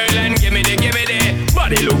wine, girl, and gimme the.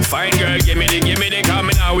 Body look fine, girl, gimme the. Come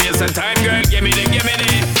now, waste some time, girl, gimme the.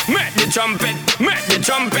 Make the trumpet, make the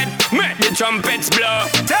trumpets blow.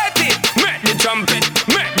 Take it, make the trumpets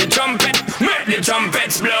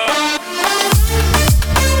blow.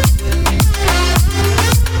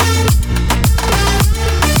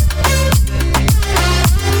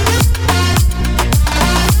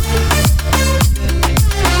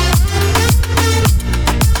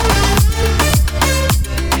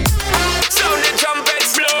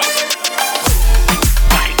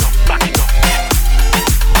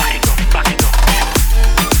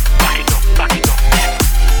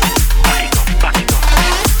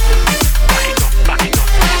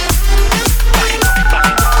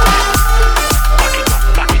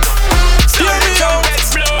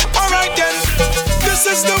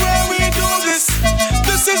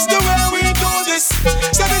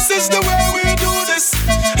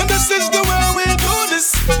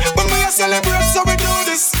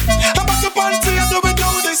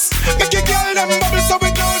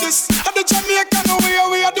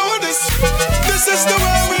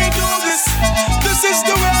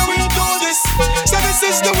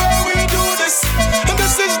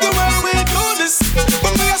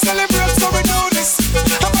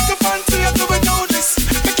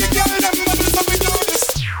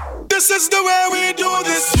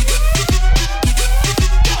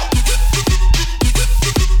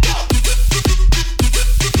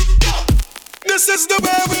 this is the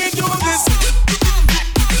way we do this.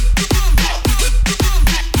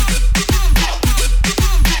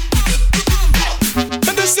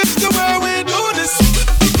 And this is the way we do this.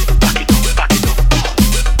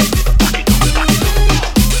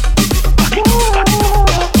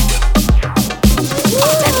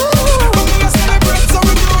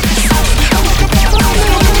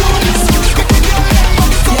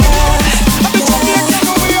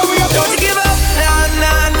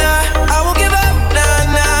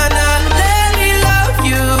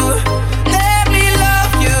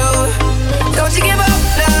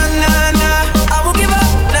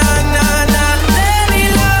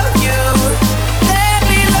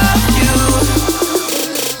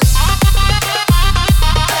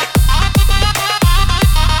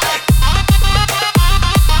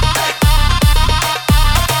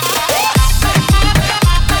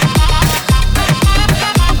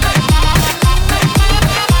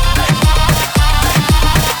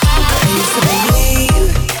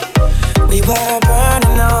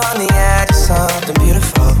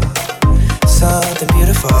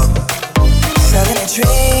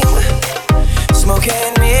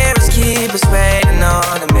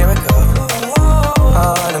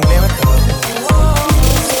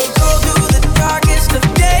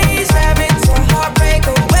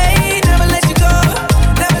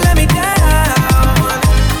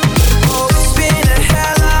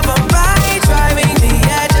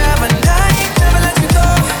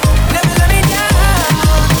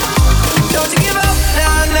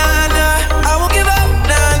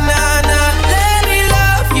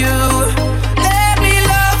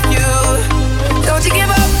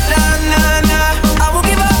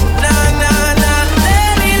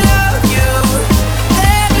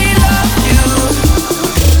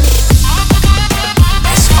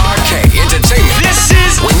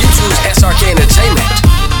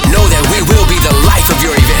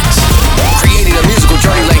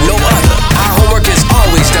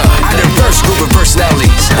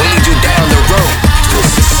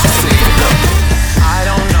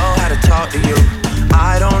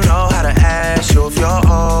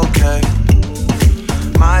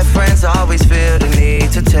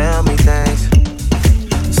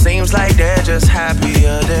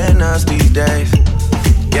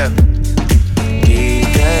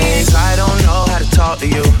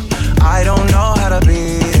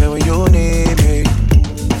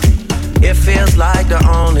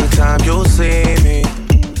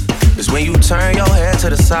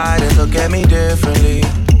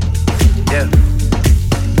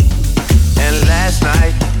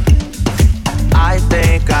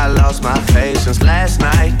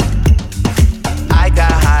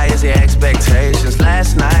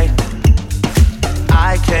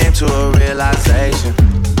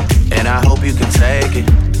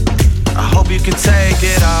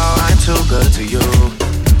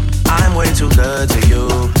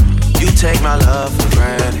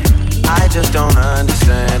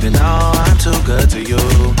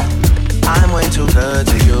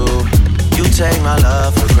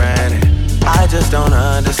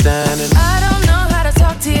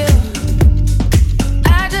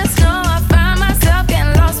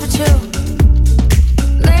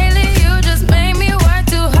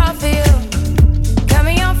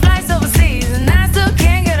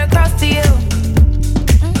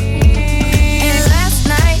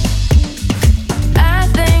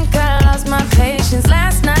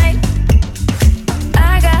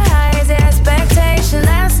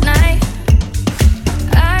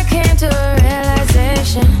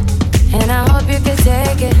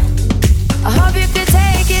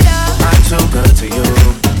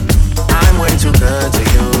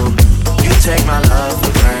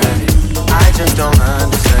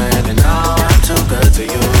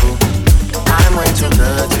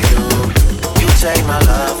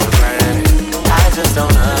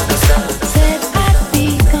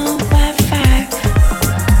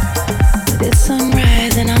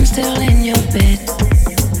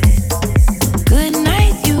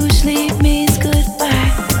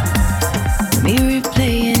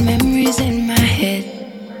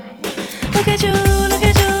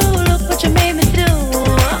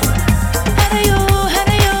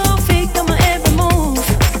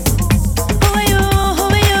 Who are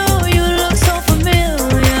you? You look so familiar.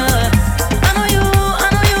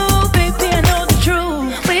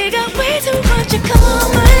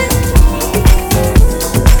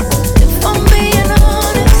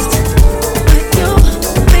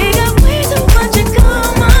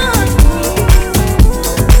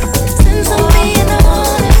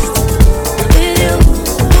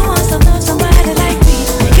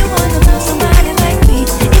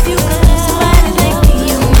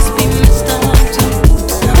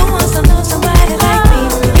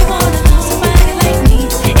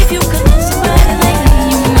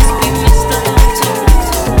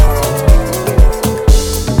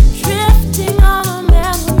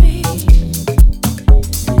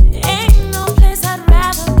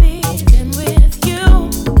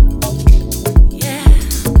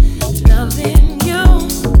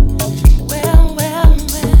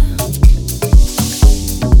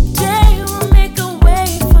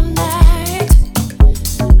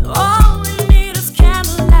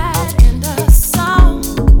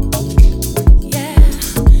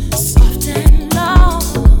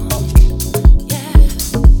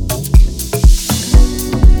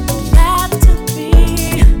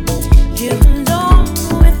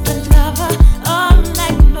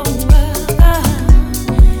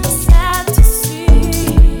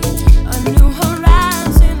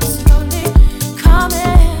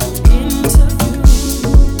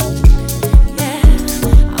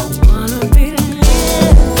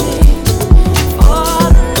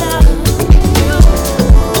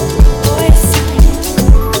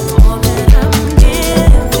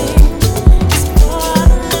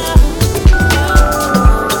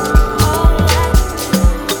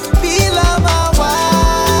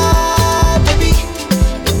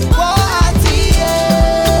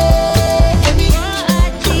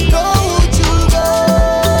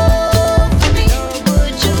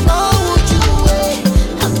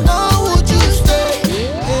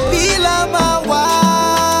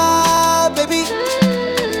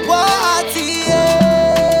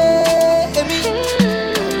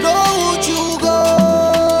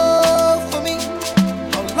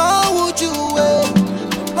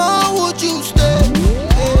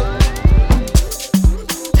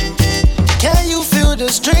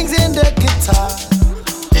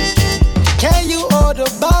 order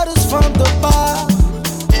bottles from the bar.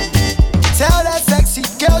 Tell that sexy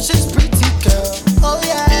girl she's pretty girl. Oh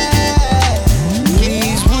yeah.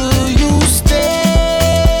 Please will you stay?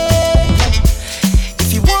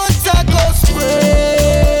 If you want taco spray,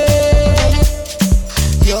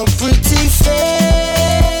 your pretty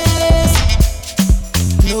face,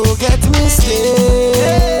 no get mistake.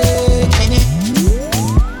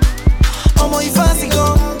 Omo, you fancy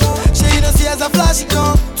gun, sure you don't see as a flashy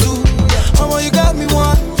gun too. Omo, you got me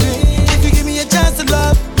wondering if you give me a chance to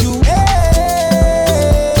love you. Hey,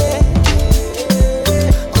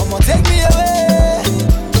 Omo, take me away.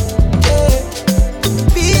 Hey,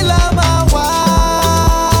 be like my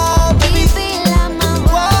wife, baby. Be like my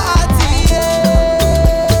wife,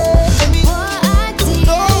 yeah. Baby,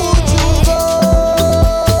 know would you go?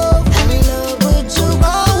 I'm in love with you.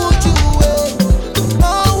 How would you wait?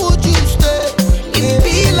 How would you stay? You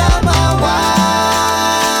be like my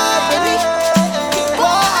wife, baby.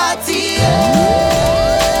 What, yeah.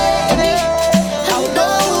 How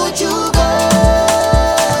low would you go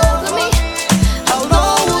for me? How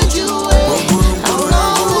low would you wait? How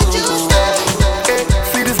long would you stay?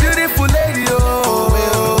 See this beautiful lady,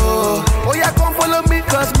 oh, oh, yeah, come follow me,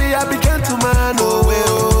 cause me, I be gentleman, oh,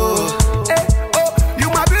 oh, hey, oh, you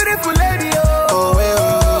my beautiful lady, oh,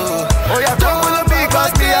 oh, yeah, come follow me,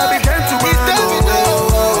 cause me, I be gentleman,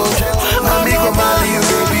 oh, mommy, go marry you,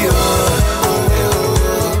 baby, oh,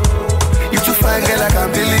 you too fine, girl, I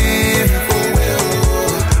can't believe,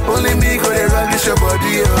 only me go dey rock this your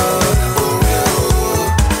body, oh,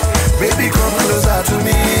 baby, come closer to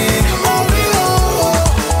me,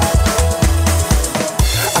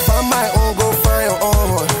 I found my own, go find your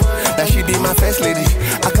own. That she be my first lady.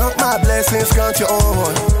 I count my blessings, count your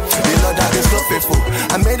own. The Lord that is so faithful.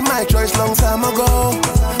 I made my choice long time ago.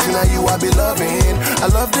 Now you I be loving. I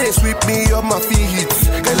love this, sweep me up my feet.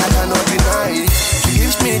 Girl, I cannot deny it. She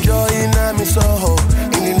gives me joy in my soul.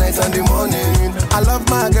 In the night and the morning. I love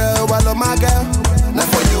my girl, I love my girl. Now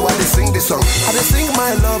for you, I just sing this song. I just sing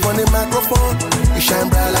my love on the microphone. You shine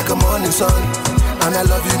bright like a morning sun. And I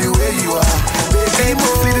love you the way you are. Baby,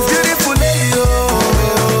 see this beautiful lady,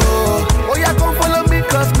 oh, oh, yeah, come follow me,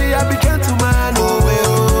 cause me, I be gentleman, oh,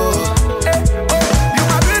 oh, hey, oh, you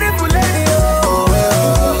my beautiful lady, oh,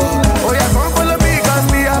 oh, oh, yeah, come follow me, cause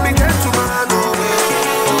me, I be gentleman, oh,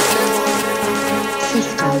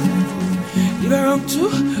 You were wrong too.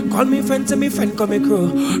 Call me friend to me friend, call me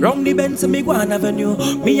crew. Round the bend to me Guan Avenue.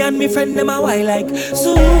 Me and me friend them a why like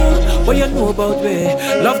so. What you know about me?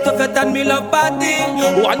 Love tougher than me love party.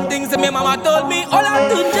 One thing to me mama told me, all I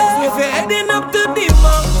do just if you're heading up to the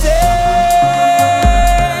mountains,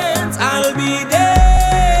 I'll be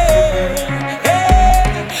there.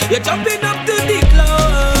 Hey, you're jumping up to the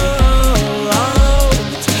clouds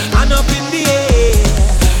and up in the air,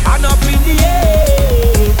 and up in the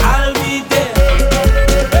air, I'll be there.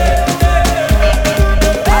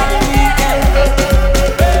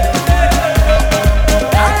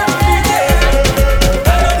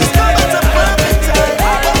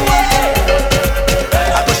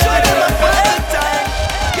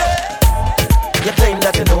 You claim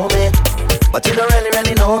that you know me, but you don't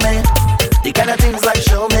really know me. The kind of things like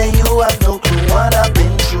show me, you have no clue what I've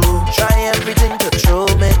been through. Try everything to throw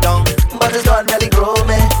me down, but it's God really grow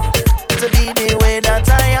me to be the way that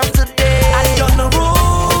I am today. I don't know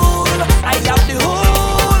rule, I have the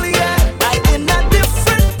whole, yeah. I'm in a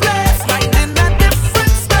different place, mind in a different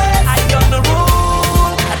space. I don't know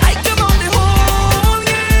rule, I come on the whole,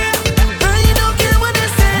 yeah. I don't care what they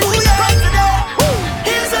say. From today,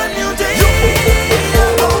 here's a new day.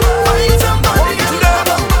 Find somebody to love,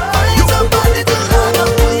 find somebody to love,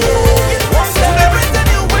 yeah. Celebrate a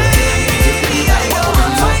new way.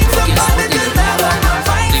 Find somebody to love,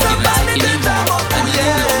 find somebody to love,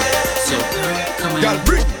 yeah. Girl,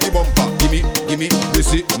 bring the bumper, gimme,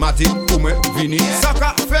 Missy, Matty, Kume, Vini, Saka,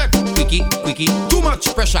 Fek, Quickie, too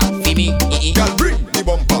much pressure, Fimi, Girl, bring the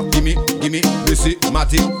bumper, gimme, Missy,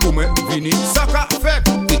 Matty, Kume, Vini, Saka, Fek,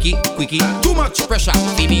 Quickie, too much pressure,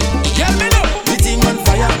 Fimi, Girl, me know, the thing on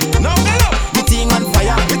fire, now me know, the thing on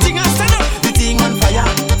fire, the thing on stand up, the thing on fire,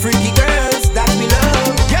 freaky girls that me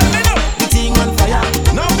love, Girl, me know, the thing on fire,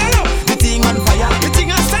 now me know, the thing on fire, the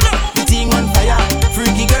thing on stand up, the thing on fire,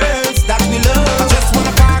 freaky girls that we love. I just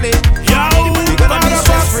wanna party, yo, we gonna be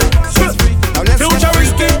stress-free. Now let's get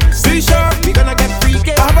freaky, C-sharp, we gonna get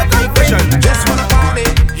freaky. I have a confession, just wanna party,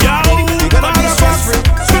 yo, we gonna be stress-free.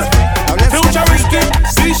 Now let's get freaky,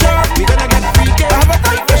 C-sharp, we gonna get freaky. I have a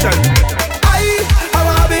confession. I have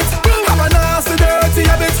a habit, have a nasty dirty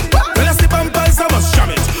habit. When I slip on pants, I must jam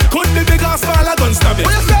it. Could be big or small, I gon'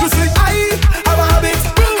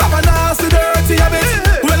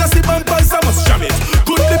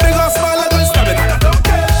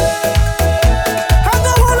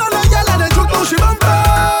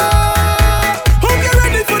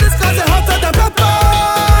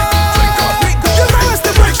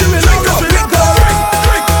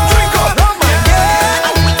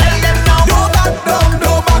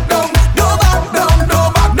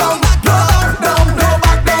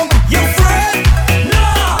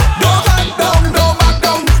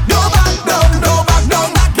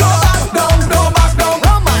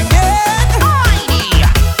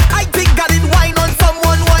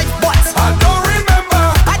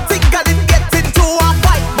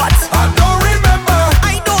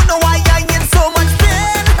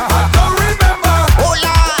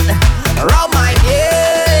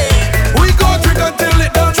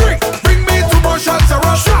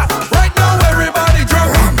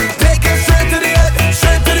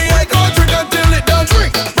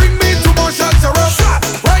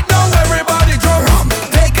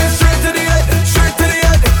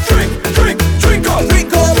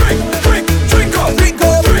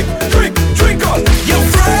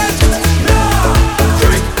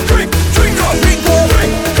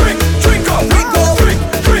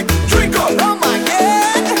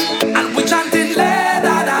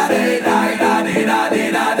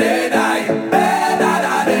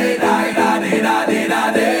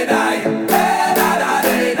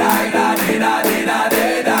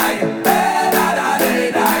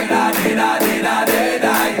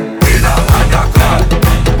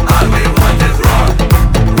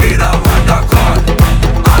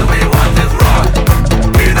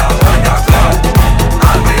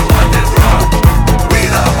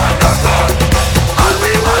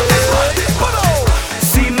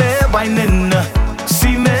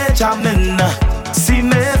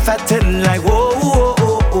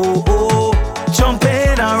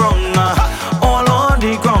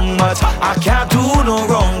 no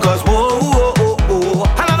wrong, cause whoa, whoa, whoa, whoa.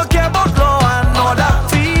 And I don't care about law and all that.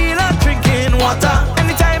 Feel like drinking water.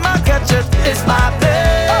 Anytime I catch it, it's my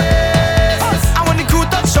place. And when the crew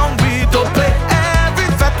touch song, we don't play. Every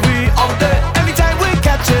fat we out there. Anytime we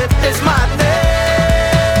catch it, it's madness.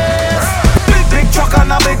 Big, big truck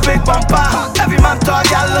and a big, big bumper. Every man talk,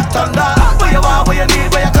 y'all look thunder. Where you want, where you need,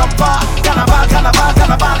 where you come for. Carnival, carnival,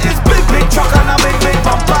 carnival. It's big, big truck and a big, big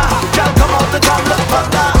bumper. Y'all come out the top, look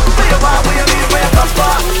thunder. Where you want, where you need, where you come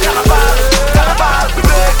for. Carnival, carnival, we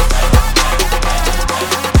big.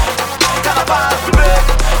 Carnival, we big.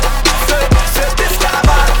 Say this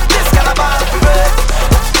carnival, we big.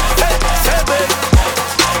 Say big.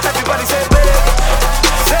 Everybody say big.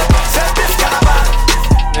 Say this carnival.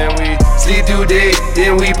 Then we sleep through day,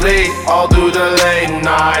 then we play all through the late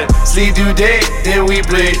night. Sleep through day, then we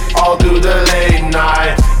play all through the late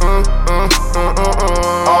night.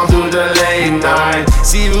 All through the late night.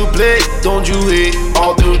 See who play, don't you hate?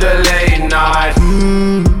 All through the late night.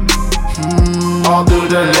 All through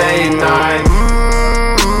the late night.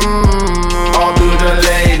 All through the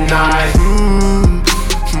late night.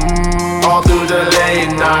 All through the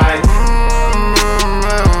late night.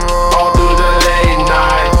 All through the late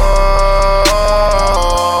night.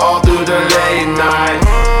 All through the late night.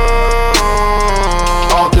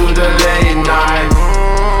 All through the late night.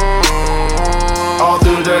 All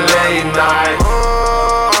through the late night.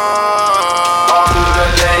 All through the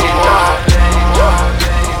late night.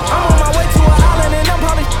 I'm on my way to an island and I'm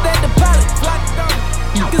probably at the pilot.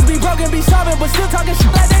 Niggas be broken, be sobbing, but still talking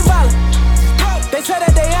shit like they violent. They say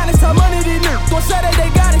that they honest, how money these niggas gon' say that they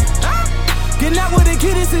got it. Getting out with the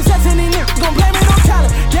kid is success and these niggas gon' blame it on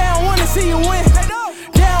talent. They don't wanna see you win.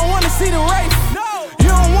 They don't wanna see the race.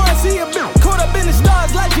 You don't wanna see a bitch caught up in the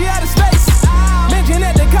stars like you out of space. Mention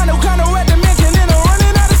that they kinda at the mention and I'm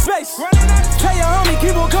running out of space. Tell your homie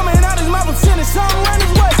keep on coming out his mouth and sending something run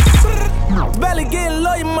his way. Barely getting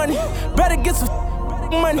lawyer money, better get some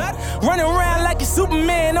money. Running around like you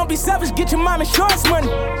Superman, don't be selfish, get your mom insurance money.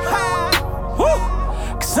 Woo.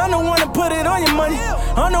 Cause I'm the one to put it on your money.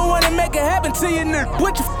 I'm the one to make it happen to you, nigga.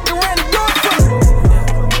 What you f***ing around and do it for me?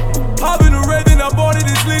 I've been a raving, I bought it,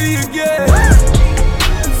 it's Liddy again.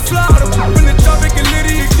 Fly out up in the tropic and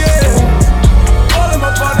Liddy again. All of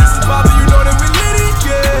my partners is poppin', you know that we Liddy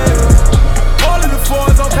again. All of the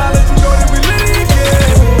fours on college, you know that we Liddy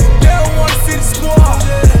again. They don't wanna see the squad,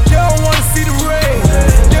 they don't wanna see the rain.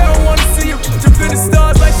 They don't wanna see you jump in the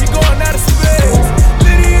stars like she going out of space.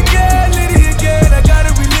 Liddy again, I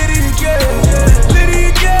gotta be Liddy again. Liddy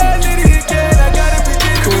again, I gotta be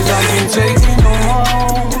Liddy again. Cause I can't take it no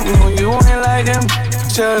more. No, you ain't like them.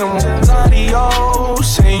 Tell them adios.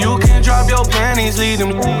 Say you can drop your panties, leave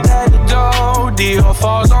them at the door. Dior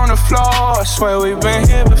falls on the floor. I swear we've been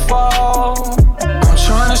here before. I'm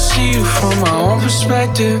tryna see you from my own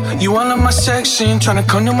perspective. You all in my section, tryna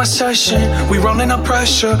come to my session. We rolling up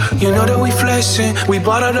pressure, you know that we flexing. We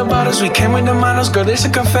bought all the bottles, we came with the models. Girl, it's a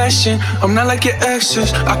confession, I'm not like your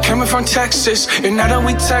exes. I came in from Texas, and now that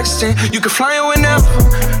we texting, you can fly in whenever.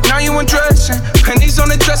 Now you undressing, pennies on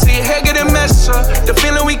the dresser, your hair getting messed up. The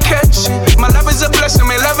feeling we catching, my love is a blessing.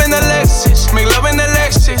 Make love in the Lexus, make love in the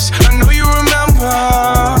Lexus. I know you remember.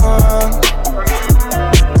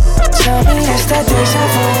 Tell me it's that deja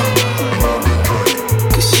vu.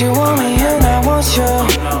 Cause you want me and I want you.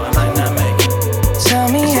 Tell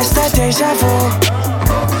me it's that deja vu.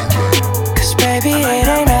 Cause baby it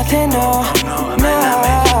ain't nothing new. No.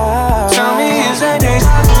 Tell me it's that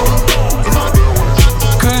deja vu.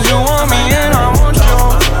 Cause you want me and I want you.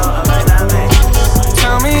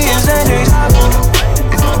 Tell me it's that deja vu.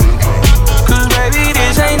 Cause baby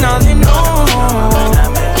this ain't nothing new.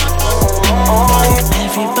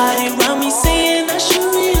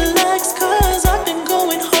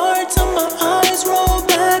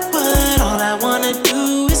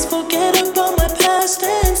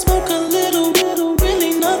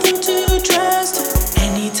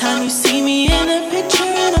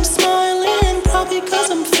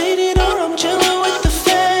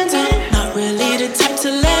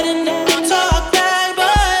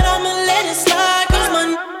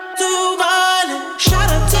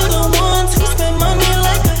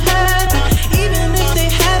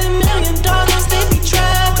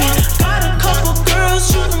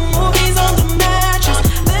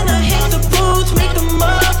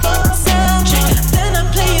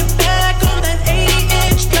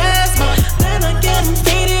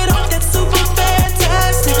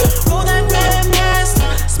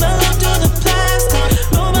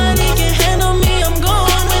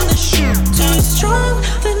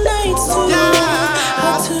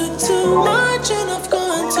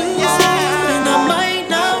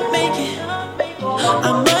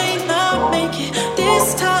 I might not make it.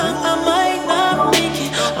 This time I might not make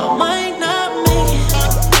it. I might not make it.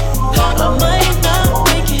 I might not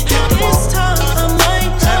make it. This time I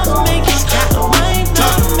might not make it. I might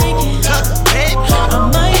not make it. I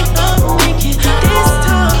might not make it. This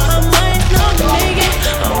time I might not make it.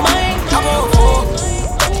 I might not.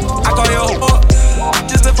 I call your whore,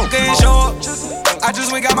 just to fucking show up. I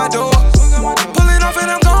just went out my door, pulling off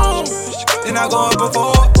and I'm gone. Then I go up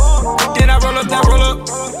before, then I roll up,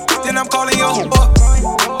 then I'm calling your whore.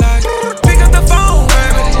 Like, pick up the phone,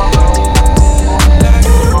 baby. Like,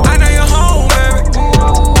 I know you're home, baby.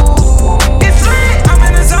 It's lit, I'm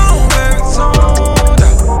in the zone, baby.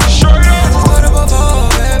 Short up, just put up before,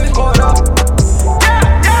 baby.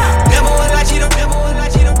 Yeah. Never will I cheat up, never will I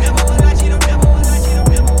cheat up, never will I cheat up, never will I cheat up,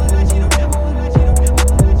 never will I cheat up, never will I cheat up, never will I cheat up, never will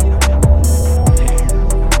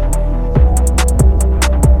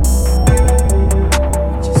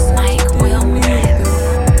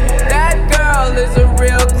That girl is a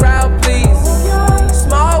real crowd, please.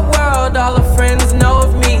 Small world, all her friends know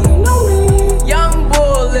of me. Young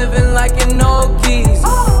bull living like an old keys.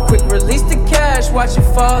 Quick release the cash, watch it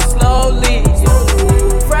fall slowly.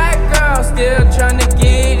 Frat girl still trying to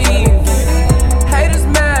get even. Haters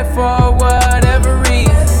mad for whatever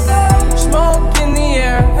reason. Smoke in the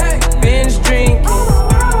air, binge drinking.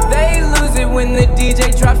 They lose it when the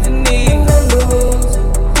DJ drops the knee.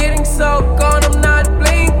 Getting so gone, I'm not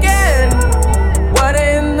blinking. What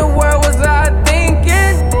in the world was I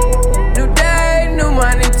thinking? New day, new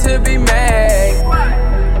money to be made.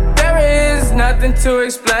 There is nothing to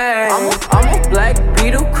explain. I'm a black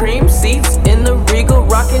Beetle, cream seats in the Regal,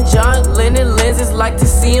 rocking John Lennon lenses, like to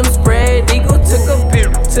see him spread eagle. Took a beer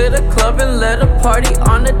to the club and let a party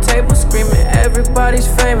on the table, screaming everybody's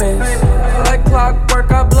famous. Like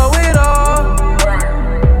clockwork, I blow it all,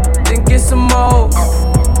 then get some more.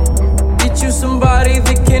 Get you somebody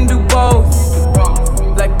that can do both.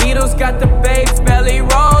 Like Beatles got the babes belly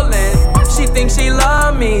rolling. She thinks she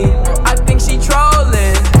love me, I think she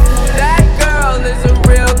trolling. That girl is a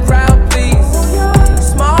real crowd, please.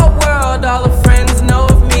 Small world, all her friends know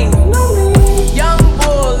of me. Young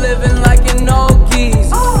bull living like an old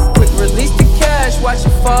keys. Quick release the cash, watch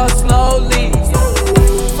it fall slowly.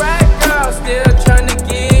 Frat girl still trying to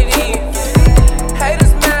get in.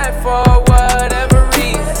 Haters mad for whatever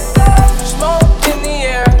reason. Smoke in the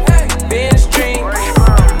air, binge drink.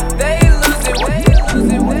 They lose it, they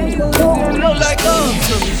lose it, they lose it. Look like up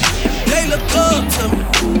to me, they look up to me.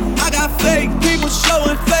 I got fake people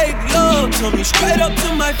showing fake love to me. Straight up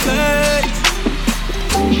to my face,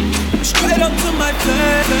 straight up to my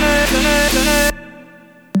face.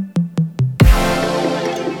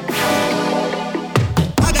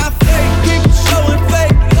 I got fake people showing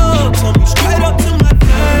fake love to me. Straight up to my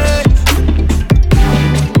face,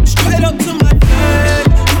 straight up to my face.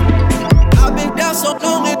 I've been down so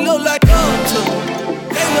long it look like up to me.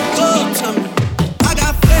 They look up to me. I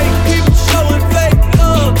got fake people showing fake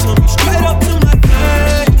love to me. Straight up to my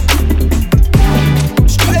face,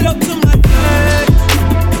 straight up to my face.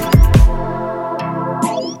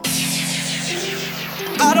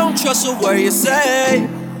 I don't trust a word you say.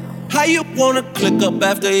 How you wanna click up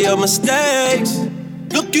after your mistakes?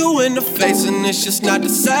 Look you in the face and it's just not the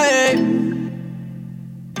same.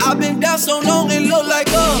 I've been down so long it look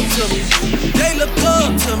like up to me. They look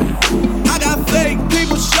up to me. I got fake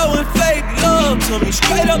people showing fake love to me.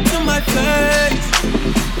 Straight up to my face,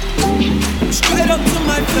 straight up to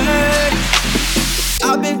my face.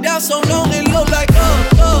 I've been down so long it look like up.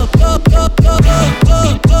 I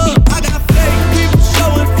got fake people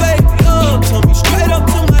showing fake love to me. Straight up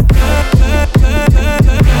to my face,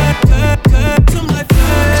 to my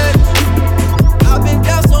face. I've been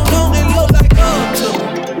down so long it look like up to me.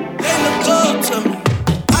 They look up to me.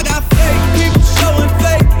 I got fake people showing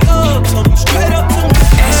fake love to me. Straight up to my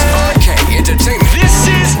face. SRK Entertainment. This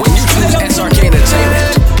is when you choose SRK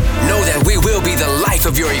Entertainment. Know that we will be the life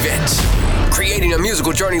of your event. Creating a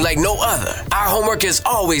musical journey like no other. Our homework is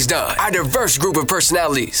always done. Our diverse group of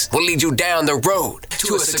personalities will lead you down the road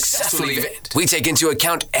to a successful event. We take into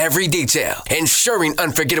account every detail, ensuring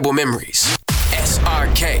unforgettable memories.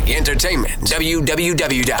 SRK Entertainment.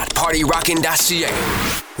 www.partyrockin.ca.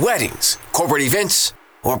 Weddings, corporate events,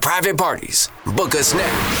 or private parties. Book us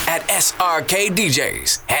now at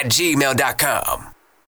srkdjs@gmail.com.